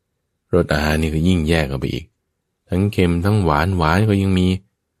รสอาหารนี่ก็ยิ่งแยกออกไปอีกทั้งเค็มทั้งหวานก็ยังมี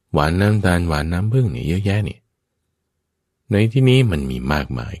หวานน้ำตาลหวานน้ำผึ้งนี่เยอะแยะนี่ในที่นี้มันมีมาก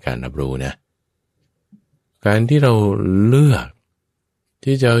มายการรับรู้นะการที่เราเลือก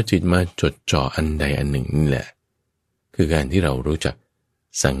ที่จะเอาจิตมาจดจ่ออันใดอันหนึ่งนี่แหละคือการที่เรารู้จัก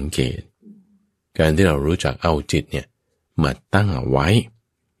สังเกตการที่เรารู้จักเอาจิตเนี่ยมาตั้งเอาไว้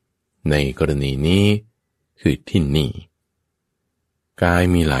ในกรณีนี้คือที่นี่กาย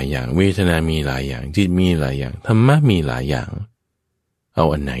มีหลายอย่างเวทนามีหลายอย่างจิตมีหลายอย่างธรรมะมีหลายอย่างเอา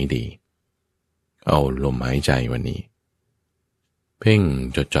อันไหนดีเอาลมหายใจวันนี้เพ่ง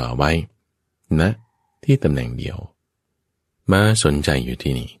จดจ่อไว้นะที่ตำแหน่งเดียวมาสนใจอยู่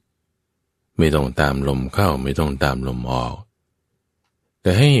ที่นี่ไม่ต้องตามลมเข้าไม่ต้องตามลมออกแ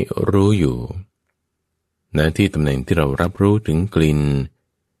ต่ให้รู้อยู่นะที่ตำแหน่งที่เรารับรู้ถึงกลิ่น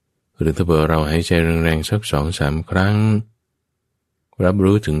หรือถ้าเราหายใจแรงๆสัก 2-3 ครั้งรับ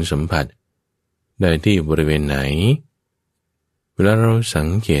รู้ถึงสัมผัสได้ที่บริเวณไหนเวลาเราสัง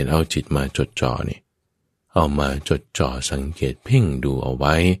เกตเอาจิตมาจดจ่อนี่เอามาจดจ่อสังเกตเพ่งดูเอาไ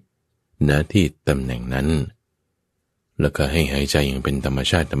ว้ณที่ตำแหน่งนั้นแล้วก็ให้หายใจอย่างเป็นธรรม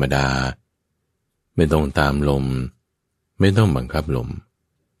ชาติธรรมดาไม่ต้องตามลมไม่ต้องบังคับลม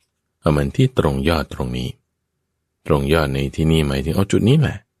เอามันที่ตรงยอดตรงนี้ตรงยอดในที่นี้หมายถึงเอาจุดนี้แหล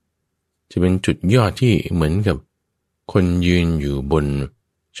ะจะเป็นจุดยอดที่เหมือนกับคนยืนอยู่บน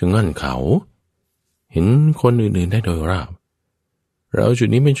ชะง่อนเขาเห็นคนอื่นๆได้โดยรอบ เราเอาจุด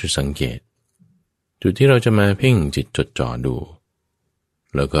นี้เป็นจุดสังเกตจุดที่เราจะมาเพ่งจิตจดจ่อดู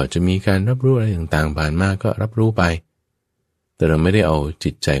แล้วก็จะมีการรับรู้อะไรต่างๆผ่านมาก็รับรู้ไปแต่เราไม่ได้เอา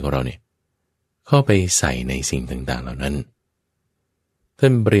จิตใจของเราเนี่ยเข้าไปใส่ในสิ่งต่างๆเหล่านั้นท่า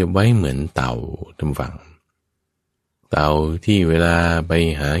นเปรียบไว้เหมือนเต่าท่านฟังเต่าที่เวลาไป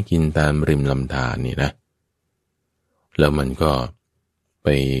หากินตามริมลำธารนี่นะแล้วมันก็ไป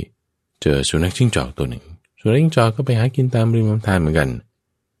เจอสุนัขจิ้งจอกตัวหนึ่งสุนัขจิ้งจอกก็ไปหากินตามริมลำธารเหมือนกัน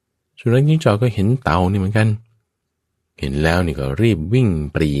สุนัขจิ้งจอกก็เห็นเต่านี่เหมือนกันเห็นแล้วนี่ก็รีบวิ่ง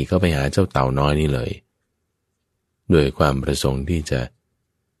ปรีเข้าไปหาเจ้าเต่าน้อยนี่เลยด้วยความประสงค์ที่จะ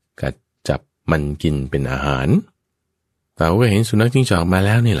กัดจับมันกินเป็นอาหารเต่าก็เห็นสุนัขจิ้งจอกมาแ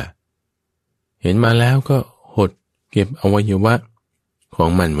ล้วนี่แหละเห็นมาแล้วก็หดเก็บอวัยวะของ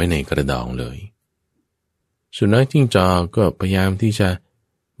มันไว้ในกระดองเลยสุนัขจิ้งจอกก็พยายามที่จะ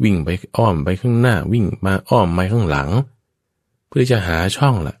วิ่งไปอ้อมไปข้างหน้าวิ่งมาอ้อมไปข้างหลังเพื่อจะหาช่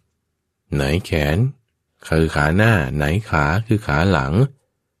องล่ะไหนแขนคือขาหน้าไหนขาคือขาหลัง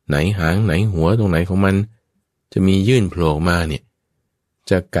ไหนหางไหนหัวตรงไหนของมันจะมียื่นโผล่มาเนี่ย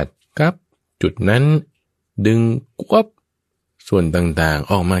จะกัดกับจุดนั้นดึงกวบส่วนต่างๆ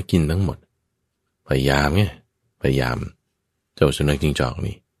ออกมากินทั้งหมดพยายามเจ้าสุนัขจิ้งจอก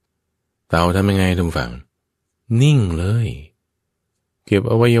นี่เต่าทำยังไงทุกฝั่งนิ่งเลยเก็บ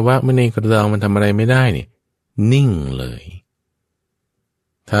อวัยวะไว้ในกระดองมันทำอะไรไม่ได้เนี่ยนิ่งเลย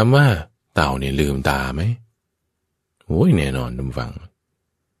ถามว่าเต่าเนี่ยลืมตาไหมโอ้ยแน่นอนทุกฝั่ง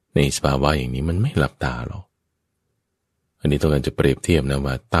ในสภาวะอย่างนี้มันไม่หลับตาหรอกอันนี้ต้องการจะเปรียบเทียบนะ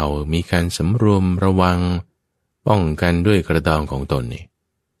ว่าเต่ามีการสำรวมระวังป้องกันด้วยกระดองของตนนี่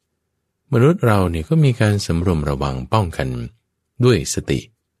มนุษย์เราเนี่ยก็มีการสำรวมระวังป้องกันด้วยสติ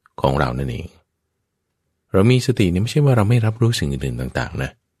ของเรานั่นเองเรามีสติเนี่ยไม่ใช่ว่าเราไม่รับรู้สิ่งอื่นๆต่างๆน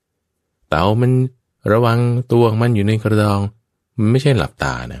ะเต่ามันระวังตัวของมันอยู่ในกระดองมันไม่ใช่หลับต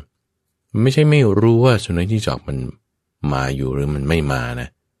านะมันไม่ใช่ไม่รู้ว่าสุนัขจิ้งจอกมันมาอยู่หรือมันไม่มานะ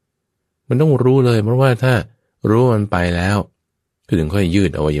มันต้องรู้เลยเพราะว่าถ้ารู้มันไปแล้วก็ถึงค่อยยื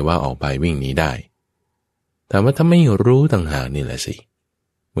ดอวัยวะออกไปวิ่งหนีได้แต่ว่าถ้าไม่รู้ต่างหากนี่แหละสิ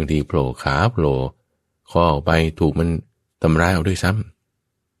บางทีโผล่ขาโผล่คอออกไปถูกมันทำร้ายเอาด้วยซ้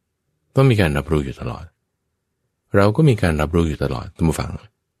ำต้องมีการรับรู้อยู่ตลอดเราก็มีการรับรู้อยู่ตลอดท่านผู้ฟัง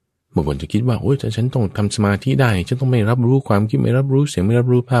บางคนจะคิดว่าโอ๊ยแต่ฉันต้องทำสมาธิได้ฉันต้องไม่รับรู้ความคิดไม่รับรู้เสียงไม่รับ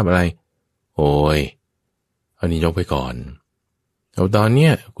รู้ภาพอะไรโอ้ยเอานี้ยกไปก่อนเอาตอนเนี้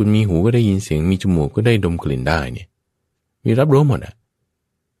ยคุณมีหูก็ได้ยินเสียงมีจมูกก็ได้ดมกลิ่นได้เนี่ยมีรับรู้หมดอ่ะ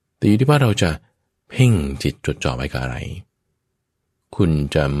แต่อยู่ที่ว่าเราจะเพ่งจิตจดจ่อไว้กับอะไรคุณ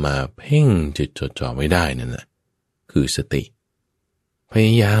จะมาเพ่งจิตจดจ่อไว้ได้นั่นแหละคือสติพย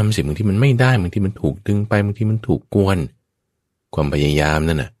ายามสิ่งบางที่มันไม่ได้บางที่มันถูกดึงไปบางที่มันถูกกวนความพยายาม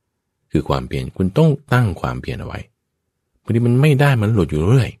นั่นน่ะคือความเพียรคุณต้องตั้งความเพียรเอาไว้บางทีมันไม่ได้มันหลุดอยู่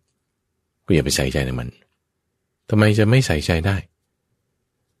เรื่อยก็อย่าไปใส่ใจในมันทำไมจะไม่ใส่ใจได้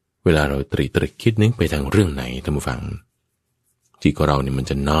เวลาเราตรึกคิดนึกไปทางเรื่องไหนท่านผู้ฟังจิตของเราเนี่ยมัน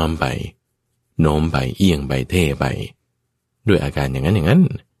จะน้อมไปโน้มไปเอียงไปเทไปด้วยอาการอย่างนั้น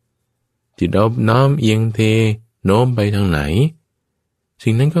จิตเราน้อมเอียงเทโน้มไปทางไหน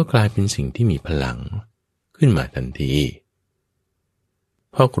สิ่งนั้นก็กลายเป็นสิ่งที่มีพลังขึ้นมาทันที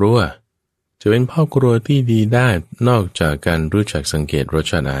พ่อครัวจะเป็นพ่อครัวที่ดีได้นอกจากการรู้จักสังเกตรส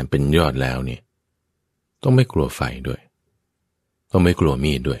ชาติอาหารเป็นยอดแล้วเนี่ยต้องไม่กลัวไฟด้วยต้องไม่กลัว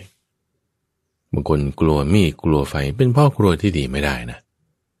มีดด้วยบางคนกลัวมีดกลัวไฟเป็นพ่อครัวที่ดีไม่ได้นะ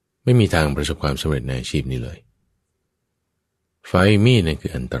ไม่มีทางประสบความสำเร็จในอาชีพนี้เลยไฟมีดนั่นคื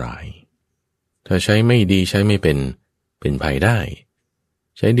ออันตรายถ้าใช้ไม่ดีใช้ไม่เป็นภัยได้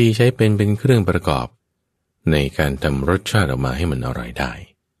ใช้ดีใช้เป็นเครื่องประกอบในการทำรสชาติออกมาให้มันอร่อยได้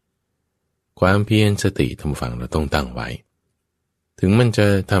ความเพียรสติทำฝังเราต้องตั้งไว้ถึงมันจะ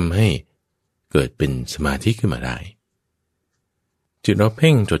ทำให้เกิดเป็นสมาธิขึ้นมาได้จิตเราเ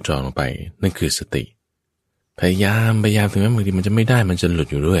พ่งจดจ่อลงไปนั่นคือสติพยายามถึงแม้บางทีมันจะไม่ได้มันจะหลุด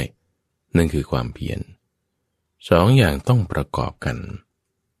อยู่เรื่อยนั่นคือความเพียรสองอย่างต้องประกอบกัน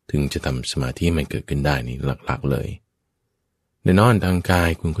ถึงจะทำสมาธิมันเกิดขึ้นได้นี่หลักๆเลยในนอนทางกาย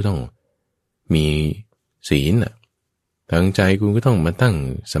คุณก็ต้องมีศีลทางใจคุณก็ต้องมาตั้ง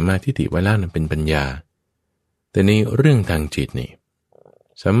สัมมาทิฏฐิไว้แล้วนั่นเป็นปัญญาแต่ในเรื่องทางจิตนี่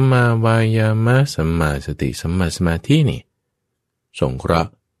สัมมาวายามะสัมมาสติสัมมาสมาธินี่สงเคราะ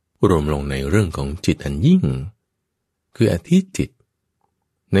ห์รวมลงในเรื่องของจิตอันยิ่งคืออธิจิต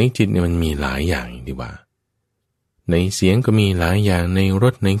ในจิตเนี่ยมันมีหลายอย่างดีว่าในเสียงก็มีหลายอย่างในร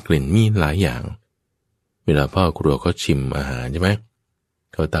สในกลิ่นมีหลายอย่างเวลาพ่อครัวเขาชิมอาหารใช่ไหม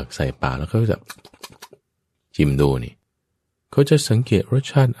เขาตักใส่ปากแล้วเขาจะชิมดูนี่เขาจะสังเกตรส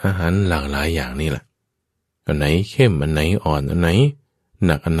ชาติอาหารหลากหลายอย่างนี่แหละอันไหนเข้มอันไหนอ่อนอันไหน ห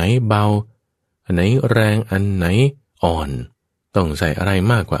นักอันไหนเบาอันไหนแรงอันไหนอ่อนต้องใส่อะไร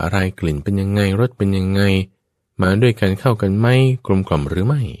มากกว่าอะไรกลิ่นเป็นยังไงรสเป็นยังไงมาด้วยกันเข้ากันไหมกลมกล่อมหรือ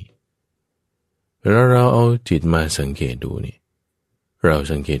ไม่แล้วเราเอาจิตมาสังเกตดูนี่เรา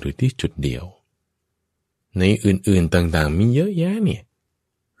สังเกตดูที่จุดเดียวในอื่นๆต่างๆมีเยอะแยะเนี่ย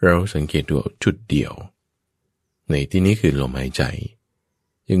เราสังเกตดูจุดเดียวในที่นี้คือลมหายใจ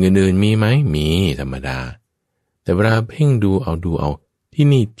อย่างอื่นๆมีไหมมีธรรมดาแต่เวลาเพ่งดูเอาที่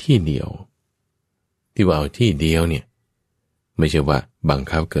นี่ที่เดียวที่ว่าเอาที่เดียวเนี่ยไม่ใช่ว่าบัง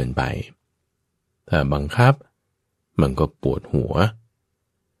คับเกินไปถ้าบังคับมันก็ปวดหัว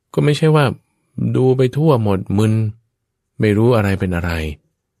ก็ไม่ใช่ว่าดูไปทั่วหมดมึนไม่รู้อะไรเป็นอะไร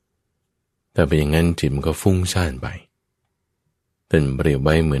แต่เป็นอย่างนั้นจิตมันก็ฟุ้งซ่านไปเป็นเปรียบไ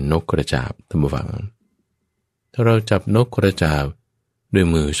ว้เหมือนนกกระจาบท่านผู้ฟังถ้าเราจับนกกระจาบด้วย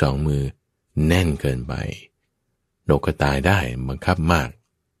มือสองมือแน่นเกินไปนกก็ตายได้บังคับมาก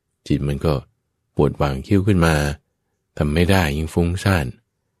จิตมันก็ปวดวางคิ้วขึ้นมาทำไม่ได้ยิ่งฟุ้งซ่าน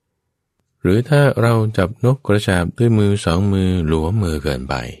หรือถ้าเราจับนกกระจาบด้วยมือสองมือหลวมมือเกิน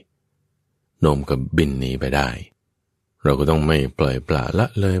ไปนมก็บินหนีไปได้เราก็ต้องไม่ปล่อยปละละ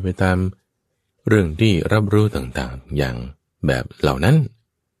เลยไปตามเรื่องที่รับรู้ต่างๆอย่างแบบเหล่านั้น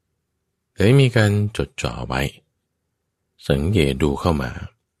แต่มีการจดจ่อไว้สังเกตดูเข้ามา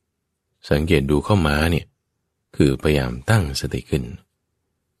สังเกตดูเข้ามาเนี่ยคือพยายามตั้งสติขึ้น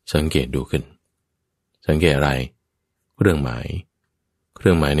สังเกตดูขึ้นสังเกตอะไรเครื่องหมา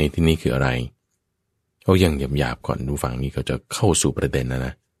ยในที่นี้คืออะไรเอาอย่างหยาบๆก่อนดูฝั่งนี้ก็จะเข้าสู่ประเด็นน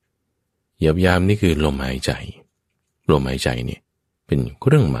ะหยาบๆนี่คือลมหายใจลมหายใจเนี่ยเป็นเค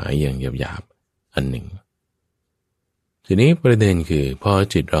รื่องหมายอย่างหยาบๆอันหนึ่งทีนี้ประเด็นคือพอ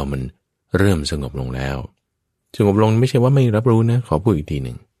จิตเรามันเริ่มสงบลงแล้วสงบลงไม่ใช่ว่าไม่รับรู้นะขอพูดอีกทีห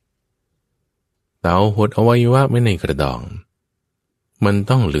นึ่งเตาหดอวัยวะไว้ในกระดองมัน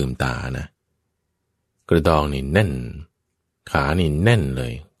ต้องลืมตานะกระดองนี่แน่นขานี่แน่นเล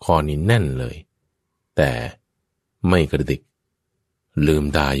ยคอนี่แน่นเลยแต่ไม่กระดิกลืม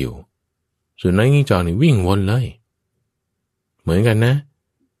ตาอยู่ส่วนน้อยงี้จอนี่วิ่งวนเลยเหมือนกันนะ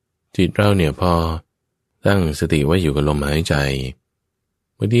จิตเราเนี่ยพอตั้งสติไว้อยู่กับลมหายใจ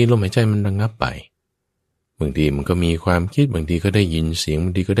บางทีลมหายใจมันระงับไปบางทีมันก็มีความคิดบางทีก็ได้ยินเสียงบา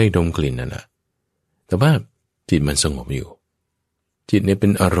งทีก็ได้ดมกลิ่นนั่นแหละแต่ว่าจิตมันสงบอยู่จิตเนี่ยเป็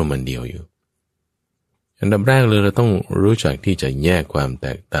นอารมณ์เดียวอยู่อันดับแรกเลยเราต้องรู้จักที่จะแยกความแต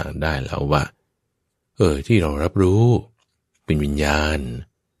กต่างได้แล้วว่าที่เรารับรู้เป็นวิญญาณ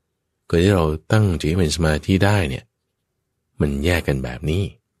ก็ที่เราตั้งจิตให้เป็นสมาธิได้เนี่ยมันแยกกันแบบนี้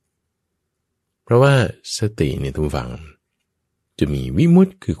เพราะว่าสติเนี่ยทุกฝั่งจะมีวิมุต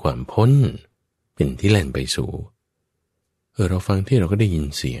ติคือความพ้นเป็นที่แล่นไปสู่เราฟังที่เราก็ได้ยิน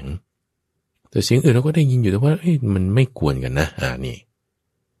เสียงแต่เสียงอื่นเราก็ได้ยินอยู่แต่ว่ามันไม่กวนกันนะนี่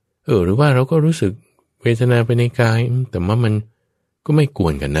หรือว่าเราก็รู้สึกเวทนาไปในกายแต่ว่ามันก็ไม่กว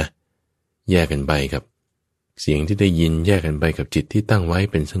นกันนะแยกกันไปกับเสียงที่ได้ยินแยกกันไปกับจิตที่ตั้งไว้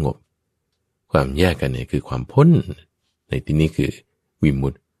เป็นสงบความแยกกันเนี่ยคือความพ้นในที่นี้คือวิมุ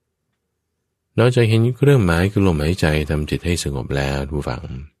ตติเราจะเห็นเครื่องหมายคือลมหายใจทำจิตให้สงบแล้วผู้ฟัง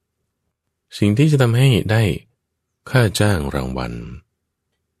สิ่งที่จะทำให้ได้ค่าจ้างรางวัล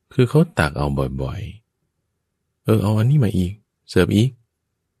คือเขาตักเอาบ่อยๆเอาอันนี้มาอีกเสิร์ฟอีก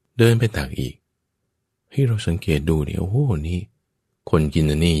เดินไปตักอีกให้เราสังเกตดูเนี่ยโอ้โหนี่คนกิน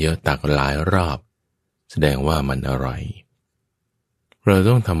อันนี้เยอะตักหลายรอบแสดงว่ามันอร่อยเรา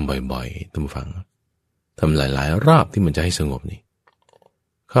ต้องทำบ่อยๆท่านผู้ฟังทำหลายๆรอบที่มันจะให้สงบนี่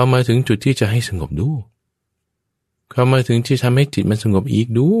เข้ามาถึงจุดที่จะให้สงบดูเข้ามาถึงที่ทำให้จิตมันสงบอีก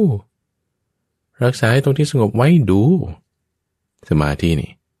ดูรักษาตรงที่สงบไว้ดูสมาธิ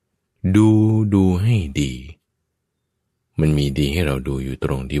นี่ดูให้ดีมันมีดีให้เราดูอยู่ต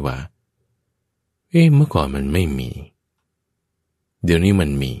รงที่ว่าเมื่อก่อนมันไม่มีเดี๋ยวนี้มัน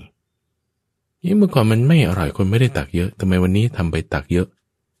มีเมื่อก่อนมันไม่อร่อยคนไม่ได้ตักเยอะทำไมวันนี้ทำไปตักเยอะ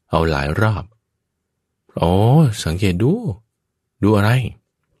เอาหลายรอบสังเกตดูอะไร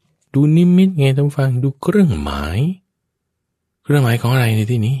ดูนิมิตไงท่านฟังดูเครื่องหมายของอะไรใน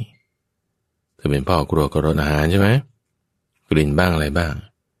ที่นี้ถ้าเป็นพ่อครัวก็รสอาหารใช่ไหมกลิ่นบ้างอะไรบ้าง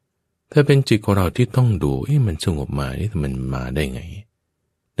ถ้าเป็นจิตของเราที่ต้องดูมันสงบมาแต่มันมาได้ไง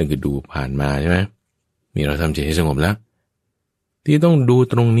นั่นคือดูผ่านมาใช่ไหมมีเราทำจิตให้สงบแล้วที่ต้องดู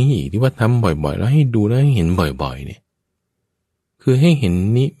ตรงนี้อีกที่ว่าทำบ่อยๆแล้วให้ดูแล้วให้เห็นบ่อยๆเนี่ยคือให้เห็น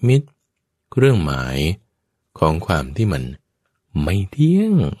นิมิตเครื่องหมายของความที่มันไม่เที่ย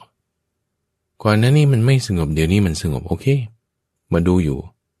งก่อนหน้านี้มันไม่สงบเดี๋ยวนี้มันสงบโอเคมาดูอยู่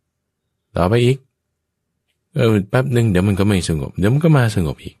ต่อไปอีกแป๊บนึงเดี๋ยวมันก็ไม่สงบเดี๋ยวมันก็มาสง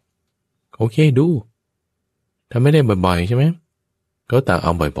บอีกโอเคดูทำไม่ได้บ่อยๆใช่ไหม ก็ตักเอ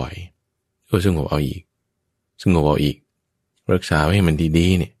าบ่อยๆสงบเอาอีกสงบเอาอีกรักษาไว้ให้มันดี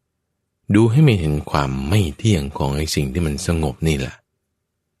ๆเนี่ยดูให้มันเห็นความไม่เที่ยงของไอ้สิ่งที่มันสงบนี่แหละ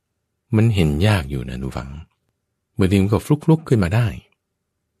มันเห็นยากอยู่นะทุกฝังบางทีมันก็ฟลุกๆขึ้นมาได้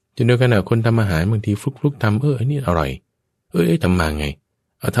จนเดียวกันคนทำอาหารบางทีฟลุกๆทำอันนี้อร่อยทำมาไง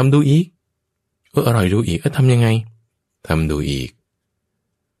ทำดูอีกอร่อยดูอีกทำยังไงทำดูอีก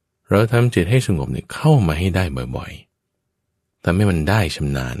เราทำจิตให้สงบเนี่ยเข้ามาให้ได้บ่อยๆทำให้มันได้ช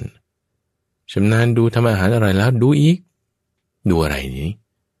ำนาญดูทำอาหารอร่อยแล้วดูอีกดูอะไรนี้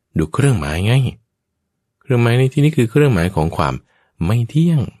ดูเครื่องหมายไงเครื่องหมายในที่นี้คือเครื่องหมายของความไม่เที่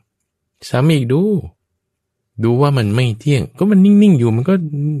ยงซ้ำอีกดูว่ามันไม่เที่ยงก็มันนิ่งๆอยู่มันก็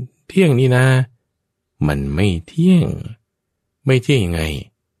เที่ยงนี่นะมันไม่เที่ยงยังไง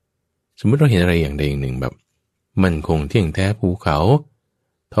สมมติเราเห็นอะไรอย่างใดอย่างหนึ่งแบบมันคงเที่ยงแท้ภูเขา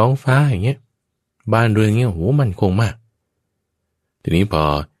ท้องฟ้าอย่างเงี้ยบ้านเรือนเงี้ยโหมันคงมากทีนี้พอ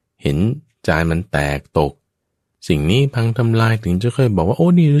เห็นจานมันแตกตกสิ่งนี้พังทำลายถึงจะค่อยบอกว่าโอ้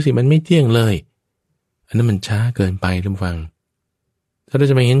นี่ดูสิมันไม่เที่ยงเลยอันนั้นมันช้าเกินไปท่านฟังถ้าเรา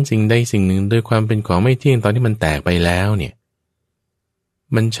จะมาเห็นสิ่งใดสิ่งหนึ่งโดยความเป็นของไม่เที่ยงตอนที่มันแตกไปแล้วเนี่ย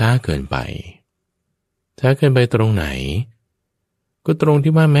มันช้าเกินไปตรงไหนก็ตรง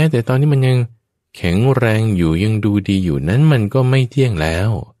ที่ว่าแม้แต่ตอนที่มันยังแข็งแรงอยู่ยังดูดีอยู่นั้นมันก็ไม่เที่ยงแล้ว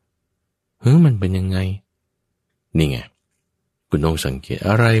มันเป็นยังไงนี่ไงคุณต้องสังเกต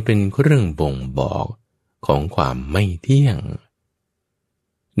อะไรเป็นเครื่องบ่งบอกของความไม่เที่ยง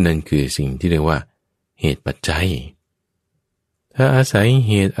นั่นคือสิ่งที่เรียกว่าเหตุปัจจัยถ้าอาศัยเ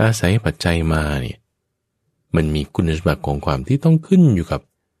หตุอาศัยปัจจัยมาเนี่ยมันมีคุณสมบัติของความที่ต้องขึ้นอยู่กับ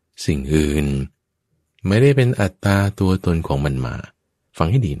สิ่งอื่นไม่ได้เป็นอัตตาตัวตนของมันมาฟัง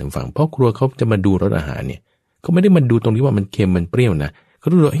ให้ดีนะฟังเพราะครัวเขาจะมาดูรสอาหารเนี่ยเขาไม่ได้มาดูตรงที่ว่ามันเค็มมันเปรี้ยวนะเขา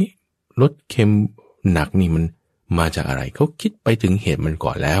ดูว่ารสเค็มหนักนี่มันมาจากอะไรเขาคิดไปถึงเหตุมันก่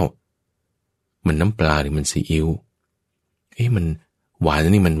อนแล้วมันน้ำปลาหรือมันซีอิ๊วมันหวาน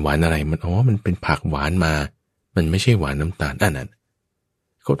นี่มันหวานอะไรมันมันเป็นผักหวานมามันไม่ใช่หวานน้ำตาลนั่น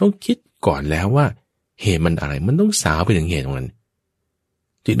เขาต้องคิดก่อนแล้วว่าเหตุมันอะไรมันต้องสาวไปถึงเหตุของมัน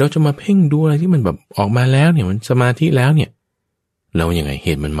จิตเราจะมาเพ่งดูอะไรที่มันแบบออกมาแล้วเนี่ยมันสมาธิแล้วเนี่ยเรายังไงเห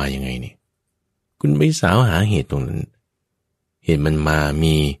ตุมันมายังไงเนี่ยคุณไปสาวหาเหตุตรงนั้นเหตุมันมา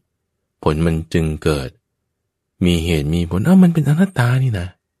มีผลมันจึงเกิดมีเหตุมีผลมันเป็นอนัตตานี่นะ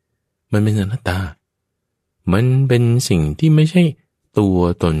มันเป็นอนัตตามันเป็นสิ่งที่ไม่ใช่ตัว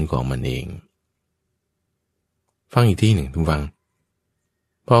ตนของมันเองฟังอีกที่หนึ่งทุกฟัง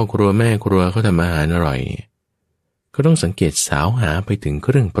พ่อครัวแม่ครัวเขาทำอาหารอร่อยก็ต้องสังเกตสาวหาไปถึงเค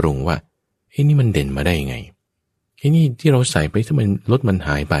รื่องปรุงว่านี่มันเด่นมาได้ยังไงนี่ที่เราใส่ไปถ้ามันรสมันห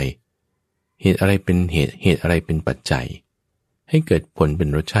ายไปเหตุอะไรเป็นเหตุอะไรเป็นปัจจัยให้เกิดผลเป็น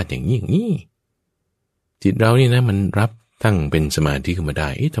รสชาติอย่างนี้จิตเรานี่นะมันรับตั้งเป็นสมาธิขึ้นมาได้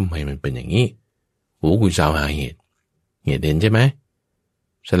ทำไมมันเป็นอย่างนี้คุณสาวหาเหตุเด่นใช่ไหม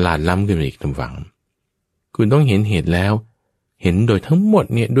ฉลาดล้ำขึ้นไปอีกทำฝังคุณต้องเห็นเหตุแล้วเห็นโดยทั้งหมด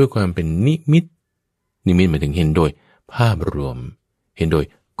เนี่ยด้วยความเป็นนิมิตหมายถึงเห็นโดยภาพรวมเห็นโดย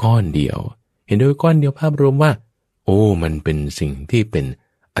ก้อนเดียวภาพรวมว่ามันเป็นสิ่งที่เป็น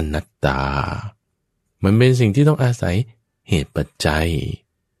อนัตตามันเป็นสิ่งที่ต้องอาศัยเหตุปัจจัย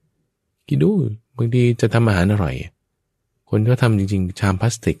คิดดูบางทีจะทำอาหารอร่อยคนก็ทำจริงๆชามพลา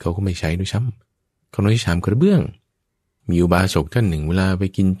สติกเขาก็ไม่ใช้ด้วยซ้ำเขาใช้ชามกระเบื้องมีอุบาสกท่านหนึ่งเวลาไป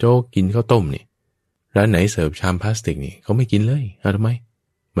กินโจ๊กกินข้าวต้มเนี่ยร้านไหนเสิร์ฟชามพลาสติกนี่เขาไม่กินเลยทำไม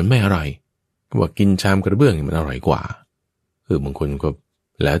มันไม่อร่อยก็บอกกินชามกระเบื้องมันอร่อยกว่าบางคนก็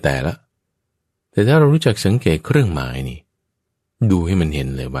แล้วแต่ละแต่ถ้าเรารู้จักสังเกตเครื่องหมายนี่ดูให้มันเห็น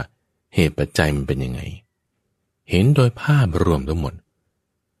เลยว่าเหตุปัจจัยมันเป็นยังไงเห็นโดยภาพรวมทั้งหม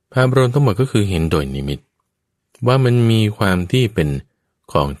ดก็คือเห็นโดยนิมิตว่ามันมีความที่เป็น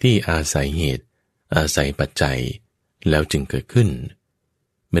ของที่อาศัยเหตุอาศัยปัจจัยแล้วจึงเกิดขึ้น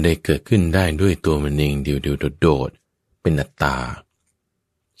ไม่ได้เกิดขึ้นได้ด้วยตัวมันเองเดียวๆโดดๆเป็นอัตตา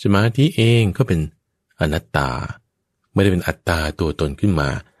สมาธิเองก็เป็นอนัตตาไม่ได้เป็นอัตตาตัวตนขึ้นมา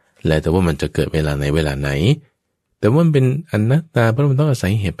แล้วแต่ว่ามันจะเกิดเวลาไหนแต่ว่ามันเป็นอนัตตาเพราะมันต้องอาศั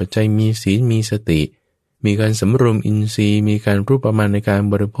ยเหตุปัจจัยมีศีลมีสติมีการสำรวมอินทรีย์มีการรู้ประมาณในการ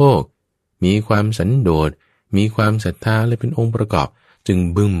บริโภคมีความสันโดษมีความศรัทธาและเป็นองค์ประกอบจึง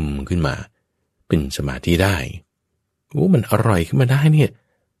บึ้มขึ้นมาเป็นสมาธิได้มันอร่อยขึ้นมาได้เนี่ย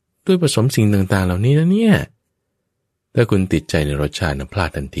ด้วยผสมสิ่งต่างๆเหล่านี้นะเนี่ยถ้าคุณติดใจในรสชาติพลาด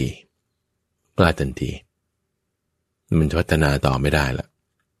ทันทีมันพัฒนาต่อไม่ได้ละ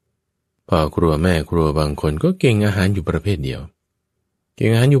พ่อครัวแม่ครัวบางคนก็เก่งอาหารอยู่ประเภทเดียว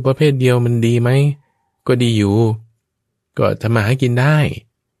มันดีไหมก็ดีอยู่ก็ทำมาหากินได้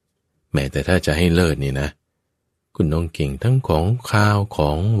แม้แต่ถ้าจะให้เลิศนี่นะคุ คุณต้องเก่งทั้งของคาวข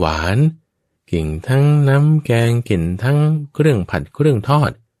องหวานเก่งทั้งน้ำแกงเก่งทั้งเครื่องผัดเครื่องทอ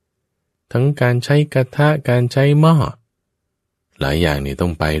ดทั้งการใช้กระทะการใช้หม้อหลายอย่างนี่ต้อ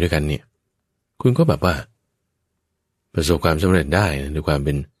งไปด้วยกันเนี่ยคุณก็แบบว่าประสบความสำเร็จได้ด้วยความเ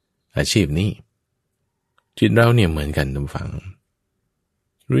ป็นอาชีพนี้จิตเราเนี่ยเหมือนกันทุกฝั่ง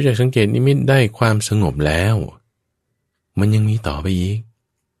รู้จักสังเกตนิมิตได้ความสงบแล้วมันยังมีต่อไปอีก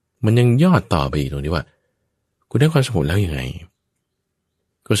มันยังยอดต่อไปอีกตรงที่ว่าคุณได้ความสงบแล้วยังไง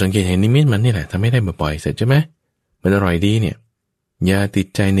ก็สังเกตเห็นนิมิตมันนี่แหละทำให้ได้บ่อยๆเสร็จใช่ไหมมันอร่อยดีเนี่ยอย่าติด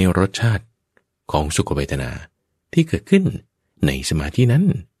ใจในรสชาติของสุขเวทนาที่เกิดขึ้นในสมาธินั้น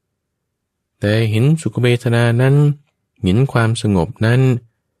แต่เห็นสุขเวทนานั้นเห็นความสงบนั้น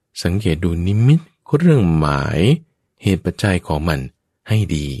สังเกตดูนิมิตเรื่องหมายเหตุปัจจัยของมันให้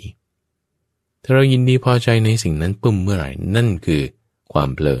ดีถ้าเรายินดีพอใจในสิ่งนั้นปุ่มเมื่อไหร่นั่นคือความ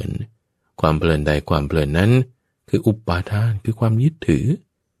เพลินความเพลินใดความเพลินนั้นคืออุปาทานคือความยึดถือ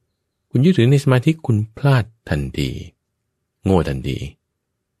คุณยึดถือในสมาธิคุณพลาดทันทีโง่ทันที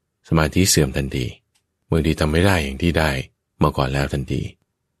สมาธิเสื่อมทันทีเมื่อดีทำไม่ได้อย่างที่ได้มาก่อนแล้วทันที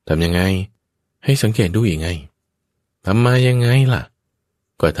ทำยังไงให้สังเกตดูยังไงทำมายังไงล่ะ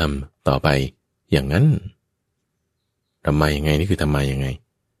ก็ทำต่อไปอย่างนั้นทำมายังไงนี่คือทำมายังไง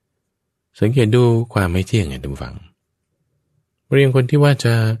สังเกตดูความไม่เที่ยงไงท่านผู้ฟังเรียนคนที่ว่าจ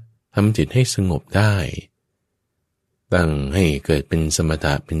ะทำจิตให้สงบได้ตั้งให้เกิดเป็นสมถ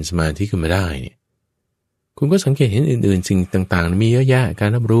ะเป็นสมาธิขึ้นมาได้เนี่ยคุณก็สังเกตเห็นอื่นๆสิ่งต่างๆมีเยอะแยะการ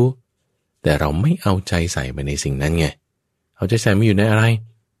รับรู้แต่เราไม่เอาใจใส่ไปในสิ่งนั้นไงเอาใจใส่ไม่อยู่ในอะไร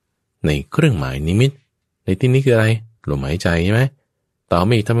ในเครื่องหมายนิมิตในที่นี้คืออะไรลมหายใจใช่ไหมต่อม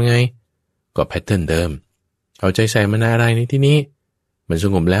าอีกทำยังไงก็แพทเทิร์นเดิมเอาใจใส่มาในอะไรในที่นี้มันส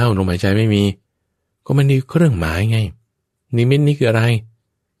งบแล้วลมหายใจไม่มีก็มันมีเครื่องหมายไงนิมิตนี้คืออะไร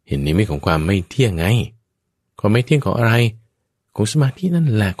เห็นนิมิตของความไม่เที่ยงไงความไม่เที่ยงของอะไรของสมาธินั่น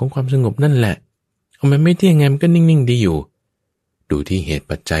แหละของความสงบนั่นแหละเอามันไม่เที่ยงไงมันก็นิ่งๆดีอยู่ดูที่เหตุ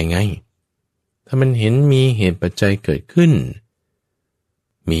ปัจจัยไงถ้ามันเห็นมีเหตุปัจจัยเกิดขึ้น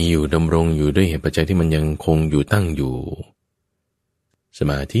มีอยู่ดำรงอยู่ด้วยเหตุปัจจัยที่มันยังคงอยู่ตั้งอยู่ส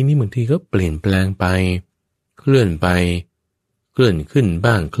มาธินี้บางทีก็เปลี่ยนแปลงไปเคลื่อนไปเคลื่อนขึ้น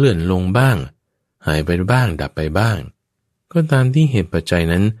บ้างเคลื่อนลงบ้างหายไปบ้างดับไปบ้างก็ตามที่เหตุปัจจัย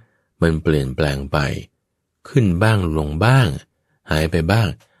นั้นมันเปลี่ยนแปลงไปขึ้นบ้างลงบ้างหายไปบ้าง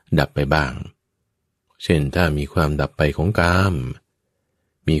ดับไปบ้างเช่นถ้ามีความดับไปของกาม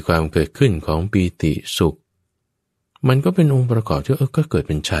มีความเกิดขึ้นของปีติสุขมันก็เป็นองค์ประกอบที่ก็เกิดเ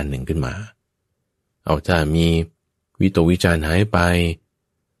ป็นฌานหนึ่งขึ้นมาเอาถ้ามีวิตกวิจารหายไป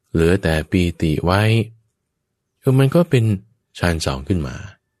เหลือแต่ปีติไว้มันก็เป็นฌานสองขึ้นมา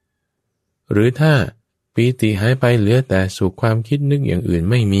หรือถ้าปีติหายไปเหลือแต่สุขความคิดนึกอย่างอื่น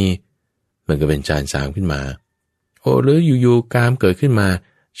ไม่มีมันก็เป็นฌานสามขึ้นมาหรืออยู่ๆกามเกิดขึ้นมา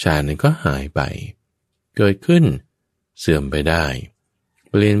ฌานนั้นก็หายไปเกิดขึ้นเสื่อมไปได้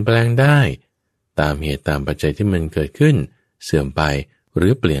เปลี่ยนแปลงได้ตามเหตุตามปัจจัยที่มันเกิดขึ้นเสื่อมไปหรื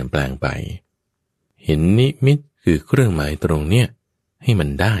อเปลี่ยนแปลงไปเห็นนิมิตคือเครื่องหมายตรงเนี้ยให้มัน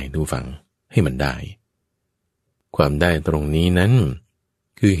ได้ดูฟังให้มันได้ความได้ตรงนี้นั้น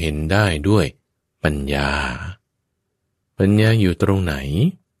คือเห็นได้ด้วยปัญญาอยู่ตรงไหน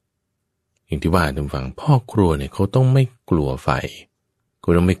อย่างที่ว่าดูฟังพ่อครัวเนี่ยเขาต้องไม่กลัวไฟเขา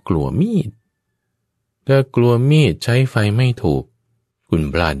ต้องไม่กลัวมีดถ้ากลัวมีดใช้ไฟไม่ถูกคุณ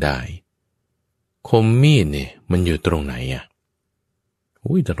พลาดได้คมมีดเนี่ยมันอยู่ตรงไหน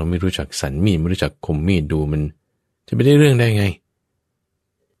แต่เราไม่รู้จักสันมีดไม่รู้จักคมมีดดูมันจะไปได้เรื่องได้ไง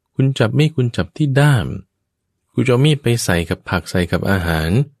คุณจับมีดคุณจับที่ด้ามคุณจะเอามีดไปใส่กับผักใส่กับอาหาร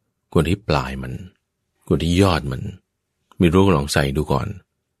กดที่ปลายมันกดที่ยอดมันไม่รู้ก็ลองใส่ดูก่อน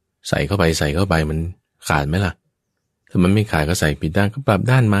ใส่เข้าไปมันขาดไหมล่ะถ้ามันไม่ขาดก็ใส่ผิดด้านก็ปรับ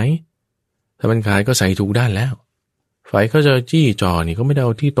ด้านไหมถ้ามันขาดก็ใส่ถูกด้านแล้วไฟก็จะจี้จอนี่ก็ไม่ได้เอ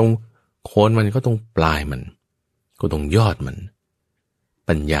าที่ตรงโคนมันก็ตรงปลายมันก็ตรงยอดมัน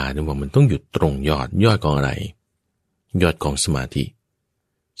ปัญญาเนี่ยว่ามันต้องหยุดตรงยอดของอะไรยอดของสมาธิ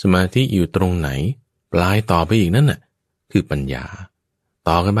อยู่ตรงไหนปลายต่อไปอีกนั่นน่ะคือปัญญา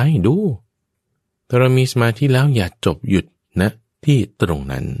ต่อกันไหมดูถ้าเรามีสมาธิแล้วอย่าจบหยุดนะที่ตรง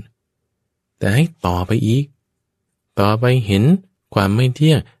นั้นแต่ให้ต่อไปอีกต่อไปเห็นความไม่เ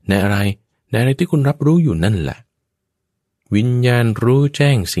ที่ยงในอะไรที่คุณรับรู้อยู่นั่นแหละวิญญาณรู้แจ้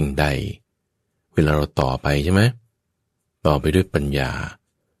งสิ่งใดเวลาเราต่อไปใช่ไหมต่อไปด้วยปัญญา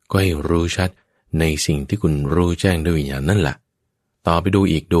ก็ให้รู้ชัดในสิ่งที่คุณรู้แจ้งด้วยวิญญาณนั่นแหละต่อไปดู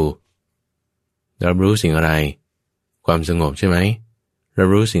อีกดูรับรู้สิ่งอะไรความสงบใช่ไหมรับ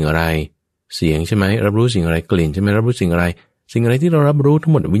รู้สิ่งอะไรเสียงใช่ไหมรับรู้สิ่งอะไรกลิ่นใช่ไหมรับรู้สิ่งอะไรที่เรารับรู้ทั้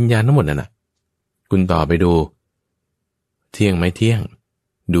งหมดวิญญาณทั้งหมดนั่นน่ะคุณต่อไปดู เที่ยงไม่เที่ยง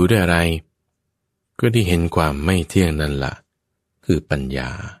ดูด้วยอะไรก็ที่เห็นความไม่เที่ยงนั่นล่ะคือปัญญา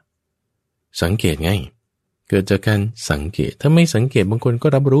สังเกตไงเกิดจากการสังเกตถ้าไม่สังเกตบางคนก็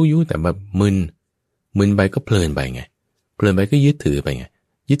รับรู้อยู่แต่แบบมึนไปก็เพลินไปไงเพลินไปก็ยึดถือไปไง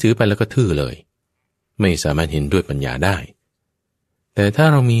ยึดถือไปแล้วก็ทื่อเลยไม่สามารถเห็นด้วยปัญญาได้แต่ถ้า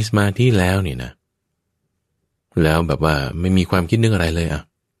เรามีสมาธิแล้วนี่นะแล้วแบบว่าไม่มีความคิดนึกอะไรเลยอ่ะ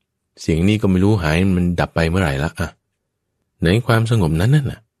เสียงนี้ก็ไม่รู้หายมันดับไปเมื่อไหร่ละอ่ะในความสงบนั้น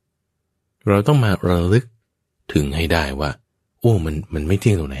น่ะเราต้องมาระลึกถึงให้ได้ว่าโอ้มันไม่เ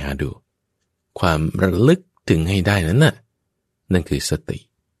ที่ยงตรงไหนฮะดูความระลึกถึงให้ได้นั้นน่ะนั่นคือสติ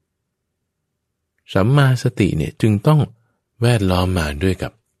สัมมาสติเนี่ยจึงต้องแวดล้อมมาด้วยกั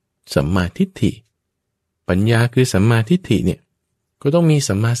บสัมมาทิฏฐิปัญญาคือสัมมาทิฏฐิเนี่ยก็ต้องมี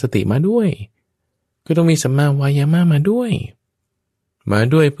สัมมาสติมาด้วยก็ต้องมีสัมมาวายามะมาด้วย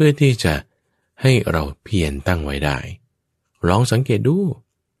เพื่อที่จะให้เราเพียรตั้งไว้ได้ลองสังเกตดู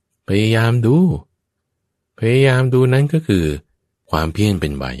พยายามดูนั้นก็คือความเพียรเป็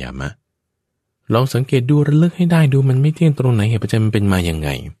นวายามะลองสังเกตดูระลึกให้ได้ดูมันไม่เที่ยงตรงไหนเหตุปัจจัยมันเป็นมาอย่างไง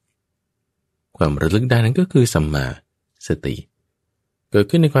ความระลึกได้นั้นก็คือสัมมาสติเกิด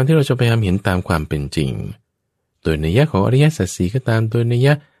ขึ้นในความที่เราจะพยายามเห็นตามความเป็นจริงโดยนัยยะของอริยสัจสี่ก็ตามโดยนัยย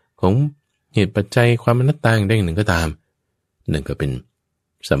ะของเหตุปัจจัยความอนัตตาอย่างใดอย่างหนึ่งก็ตามนั่นก็เป็น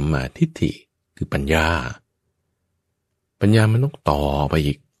สัมมาทิฏฐิคือปัญญามันต้องต่อไป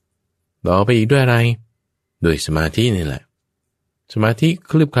อีกด้วยอะไรโดยสมาธินี่แหละสมาธิ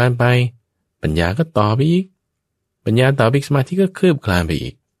คลืบคลานไปปัญญาก็ต่อไปอีกปัญญาต่อไปอีกสมาธิก็คลืบคลานไปอี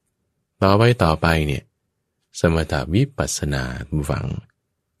กต่อไปเนี่ยสมถวิปัสสนาฝัง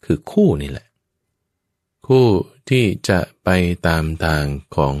คือคู่นี่แหละคู่ที่จะไปตามทาง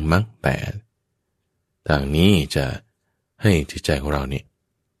ของมรรคแปดทางนี้จะให้จิตใจของเราเนี่ย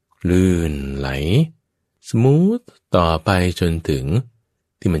ลื่นไหลสมูทต่อไปจนถึง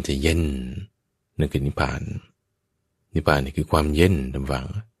ที่มันจะเย็นนั่นคือนิพพานนี่คือความเย็นดำฝัง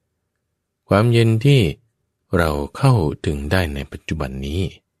ความเย็นที่เราเข้าถึงได้ในปัจจุบันนี้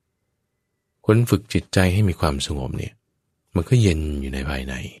คนฝึกจิตใจให้มีความสงบเนี่ยมันก็เย็นอยู่ในภาย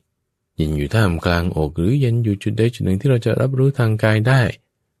ในเย็นอยู่ท่ามกลางอกหรือเย็นอยู่จุดใดจุดหนึ่งที่เราจะรับรู้ทางกายได้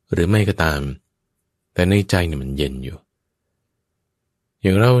หรือไม่ก็ตามแต่ในใจเนี่ยมันเย็นอยู่อย่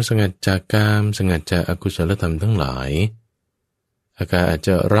างเราสงัดจากกามสงัดจากอกุศลธรรมทั้งหลายอากาศอาจจ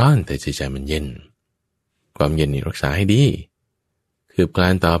ะร้อนแต่จิตใจมันเย็นความเย็นนี่รักษาให้ดีคืบคลา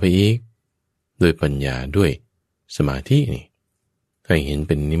นต่อไปอีกด้วยปัญญาด้วยสมาธินี่ให้เห็นเ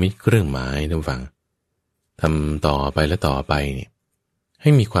ป็นนิมิตเครื่องหมายท่านฟังทำต่อไปและต่อไปนี่ให้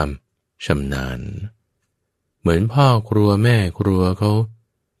มีความชำนาญเหมือนพ่อครัวแม่ครัวเขา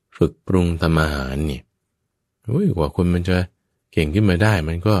ฝึกปรุงทำอาหารนี่กว่าคนมันจะเก่งขึ้นมาได้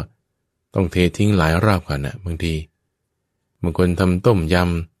มันก็ต้องเททิ้งหลายรอบก่อนนะบางทีบางคนทำต้มย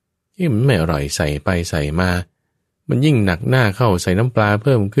ำมันไม่อร่อยใส่ไปใส่มามันยิ่งหนักหน้าเข้าใส่น้ำปลาเ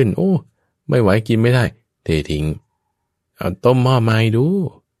พิ่มขึ้นโอ้ไม่ไหวกินไม่ได้เททิ้งเอาต้มหม้อไม้ดู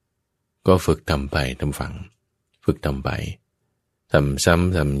ก็ฝึกทำไปทำฝังฝึกทำไปทำซ้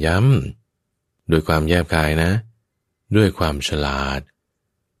ำทำย้ำด้วยความแยบคายนะด้วยความฉลาด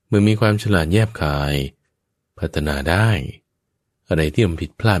เมื่อมีความฉลาดแยบคายพัฒนาได้อะไรที่มันผิ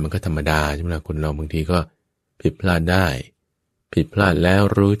ดพลาดมันก็ธรรมดาใช่ไหมล่ะคนเราบางทีก็ผิดพลาดได้ผิดพลาดแล้ว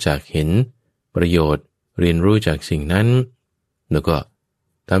รู้จักเห็นประโยชน์เรียนรู้จากสิ่งนั้นแล้วก็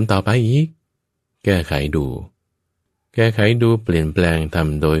ทำต่อไปอีกแก้ไขดูเปลี่ยนแปลงท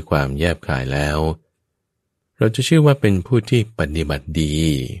ำโดยความแยบคายแล้วเราจะชื่อว่าเป็นผู้ที่ปฏิบัติดี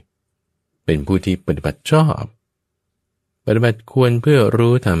เป็นผู้ที่ปฏิบัติชอบปฏิบัติควรเพื่อ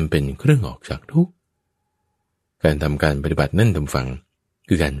รู้ทำเป็นเครื่องออกจากทุกข์การทำการปฏิบัตินั่นทำฝัง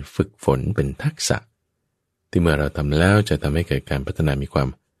คือการฝึกฝนเป็นทักษะที่เมื่อเราทำแล้วจะทำให้เกิดการพัฒนามีความ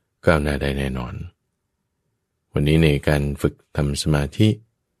ก้าวหน้าได้แน่นอนวันนี้ในการฝึกทำสมาธิ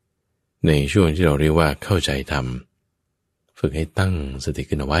ในช่วงที่เราเรียกว่าเข้าใจธรรมฝึกให้ตั้งสติ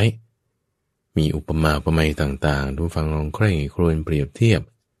ขึ้นเอาไว้มีอุปมาอุปไมยต่างๆทุกฟังลองใคร่ครวญเปรียบเทียบ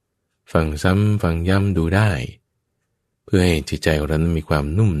ฟังซ้ำฟังย้ำดูได้เพื่อให้จิตใจของเรามีความ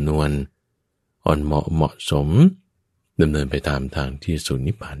นุ่มนวลอ่อนเหมาะสมดำเนินไปตามทางที่สู่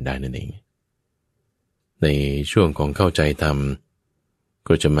นิพพานได้นั่นเองในช่วงของเข้าใจธรรม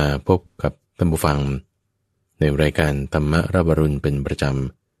ก็จะมาพบกับท่านผู้ฟังในรายการธรรมรับอรุณเป็นประจ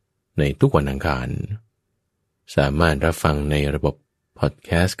ำในทุกวันอังคารสามารถรับฟังในระบบพอดแค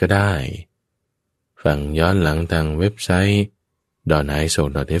สต์ก็ได้ฟังย้อนหลังทางเว็บไซต์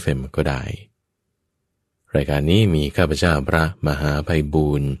donaiso.fm ก็ได้รายการนี้มีข้าพเจ้าพระมหาไพบู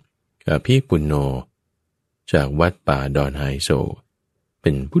ลย์อภิปุณโญจากวัดป่าดอนไฮโซเป็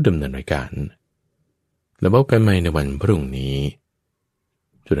นผู้ดำเนินรายการ แล้วพบกันใหม่ในวันพรุ่งนี้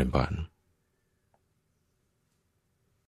จุฬาภรณ์